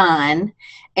 designers on,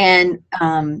 and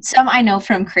some I know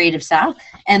from Creative South,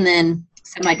 and then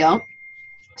some I don't.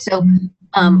 So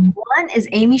one is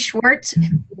Amy Schwartz,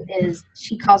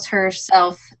 she calls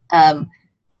herself, what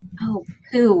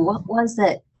was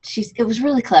it? It was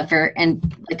really clever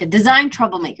and like a design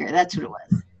troublemaker. That's what it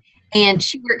was. And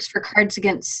she works for Cards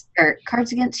Against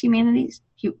Humanities.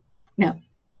 No,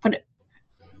 is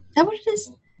that what it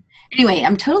is? Anyway,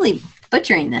 I'm totally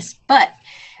butchering this, but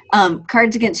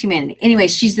Cards Against Humanity. Anyway,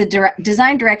 she's the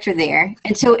design director there.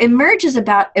 And so Emerge is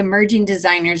about emerging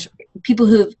designers, people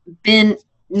who've been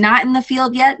not in the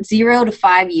field yet, 0 to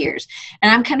 5 years.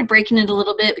 And I'm kind of breaking it a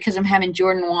little bit because I'm having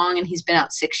Jordan Wong, and he's been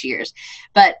out 6 years.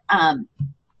 But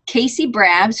Casey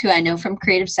Brabs, who I know from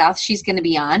Creative South, she's going to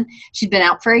be on. She's been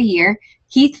out for a year.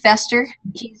 Heath Fester,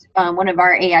 he's one of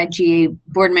our AIGA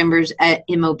board members at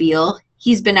Immobile.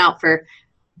 He's been out for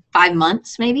 5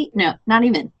 months, maybe. No, not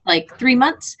even, like 3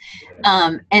 months.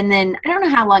 And then I don't know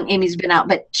how long Amy's been out,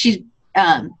 but she's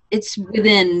it's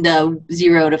within the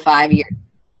 0 to 5 years.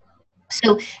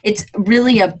 So it's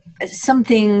really some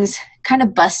things kind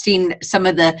of busting some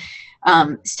of the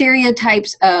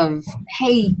stereotypes of,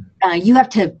 hey, you have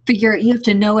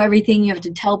to know everything, you have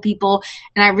to tell people.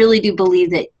 And I really do believe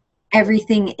that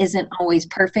everything isn't always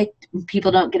perfect.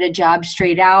 People don't get a job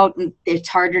straight out, and it's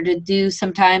harder to do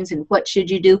sometimes, and what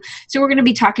should you do? So we're going to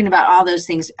be talking about all those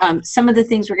things. Some of the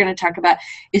things we're going to talk about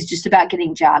is just about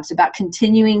getting jobs, about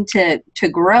continuing to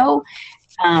grow,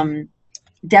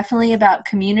 definitely about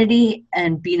community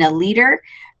and being a leader,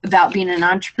 about being an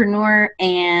entrepreneur,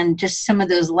 and just some of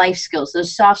those life skills,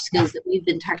 those soft skills that we've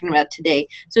been talking about today.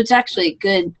 So it's actually a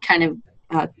good kind of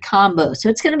combo. So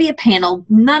it's going to be a panel.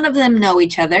 None of them know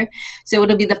each other. So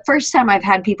it'll be the first time I've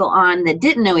had people on that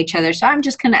didn't know each other. So I'm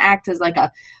just going to act as like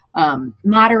a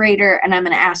moderator, and I'm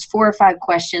going to ask 4 or 5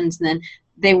 questions, and then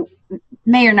they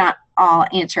may or not all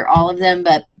answer all of them,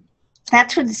 but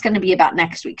that's what it's going to be about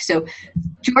next week. So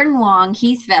Jordan Wong,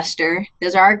 Heath Vester,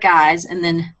 those are our guys, and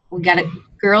then we got a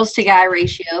girls to guy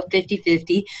ratio,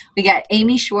 50-50. We got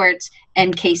Amy Schwartz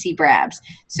and Casey Brabs.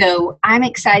 So I'm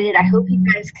excited. I hope you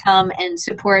guys come and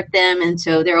support them. And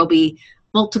so there will be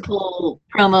multiple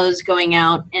promos going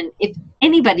out. And if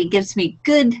anybody gives me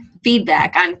good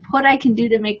feedback on what I can do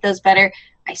to make those better,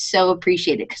 I so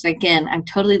appreciate it, because again, I'm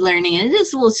totally learning, and it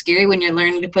is a little scary when you're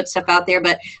learning to put stuff out there,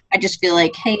 but I just feel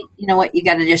like, hey, you know what, you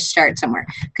got to just start somewhere.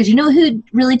 Because you know who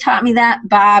really taught me that?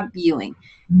 Bob Ewing.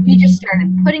 He just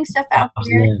started putting stuff out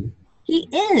there. He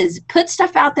put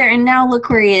stuff out there, and now look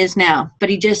where he is now. But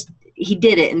he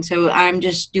did it, and so I'm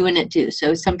just doing it too.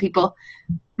 So some people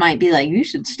might be like, you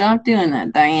should stop doing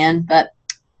that, Diane, but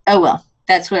oh well,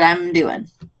 that's what I'm doing.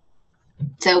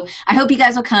 So I hope you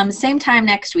guys will come same time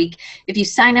next week. If you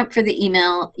sign up for the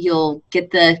email, you'll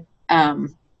get the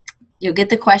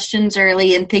questions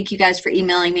early. And thank you guys for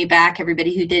emailing me back.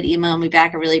 Everybody who did email me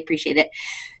back, I really appreciate it.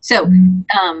 So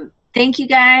thank you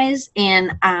guys,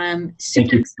 and I'm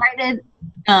super excited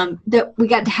that we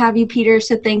got to have you, Peter.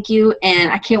 So thank you,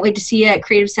 and I can't wait to see you at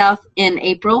Creative South in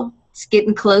April. It's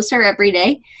getting closer every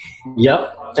day.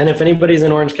 Yep. And if anybody's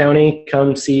in Orange County,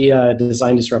 come see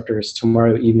Design Disruptors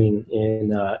tomorrow evening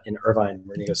in Irvine.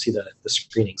 We're going to go see the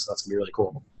screening, so that's going to be really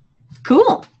cool.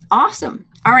 Cool. Awesome.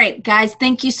 All right, guys,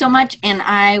 thank you so much, and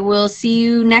I will see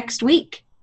you next week.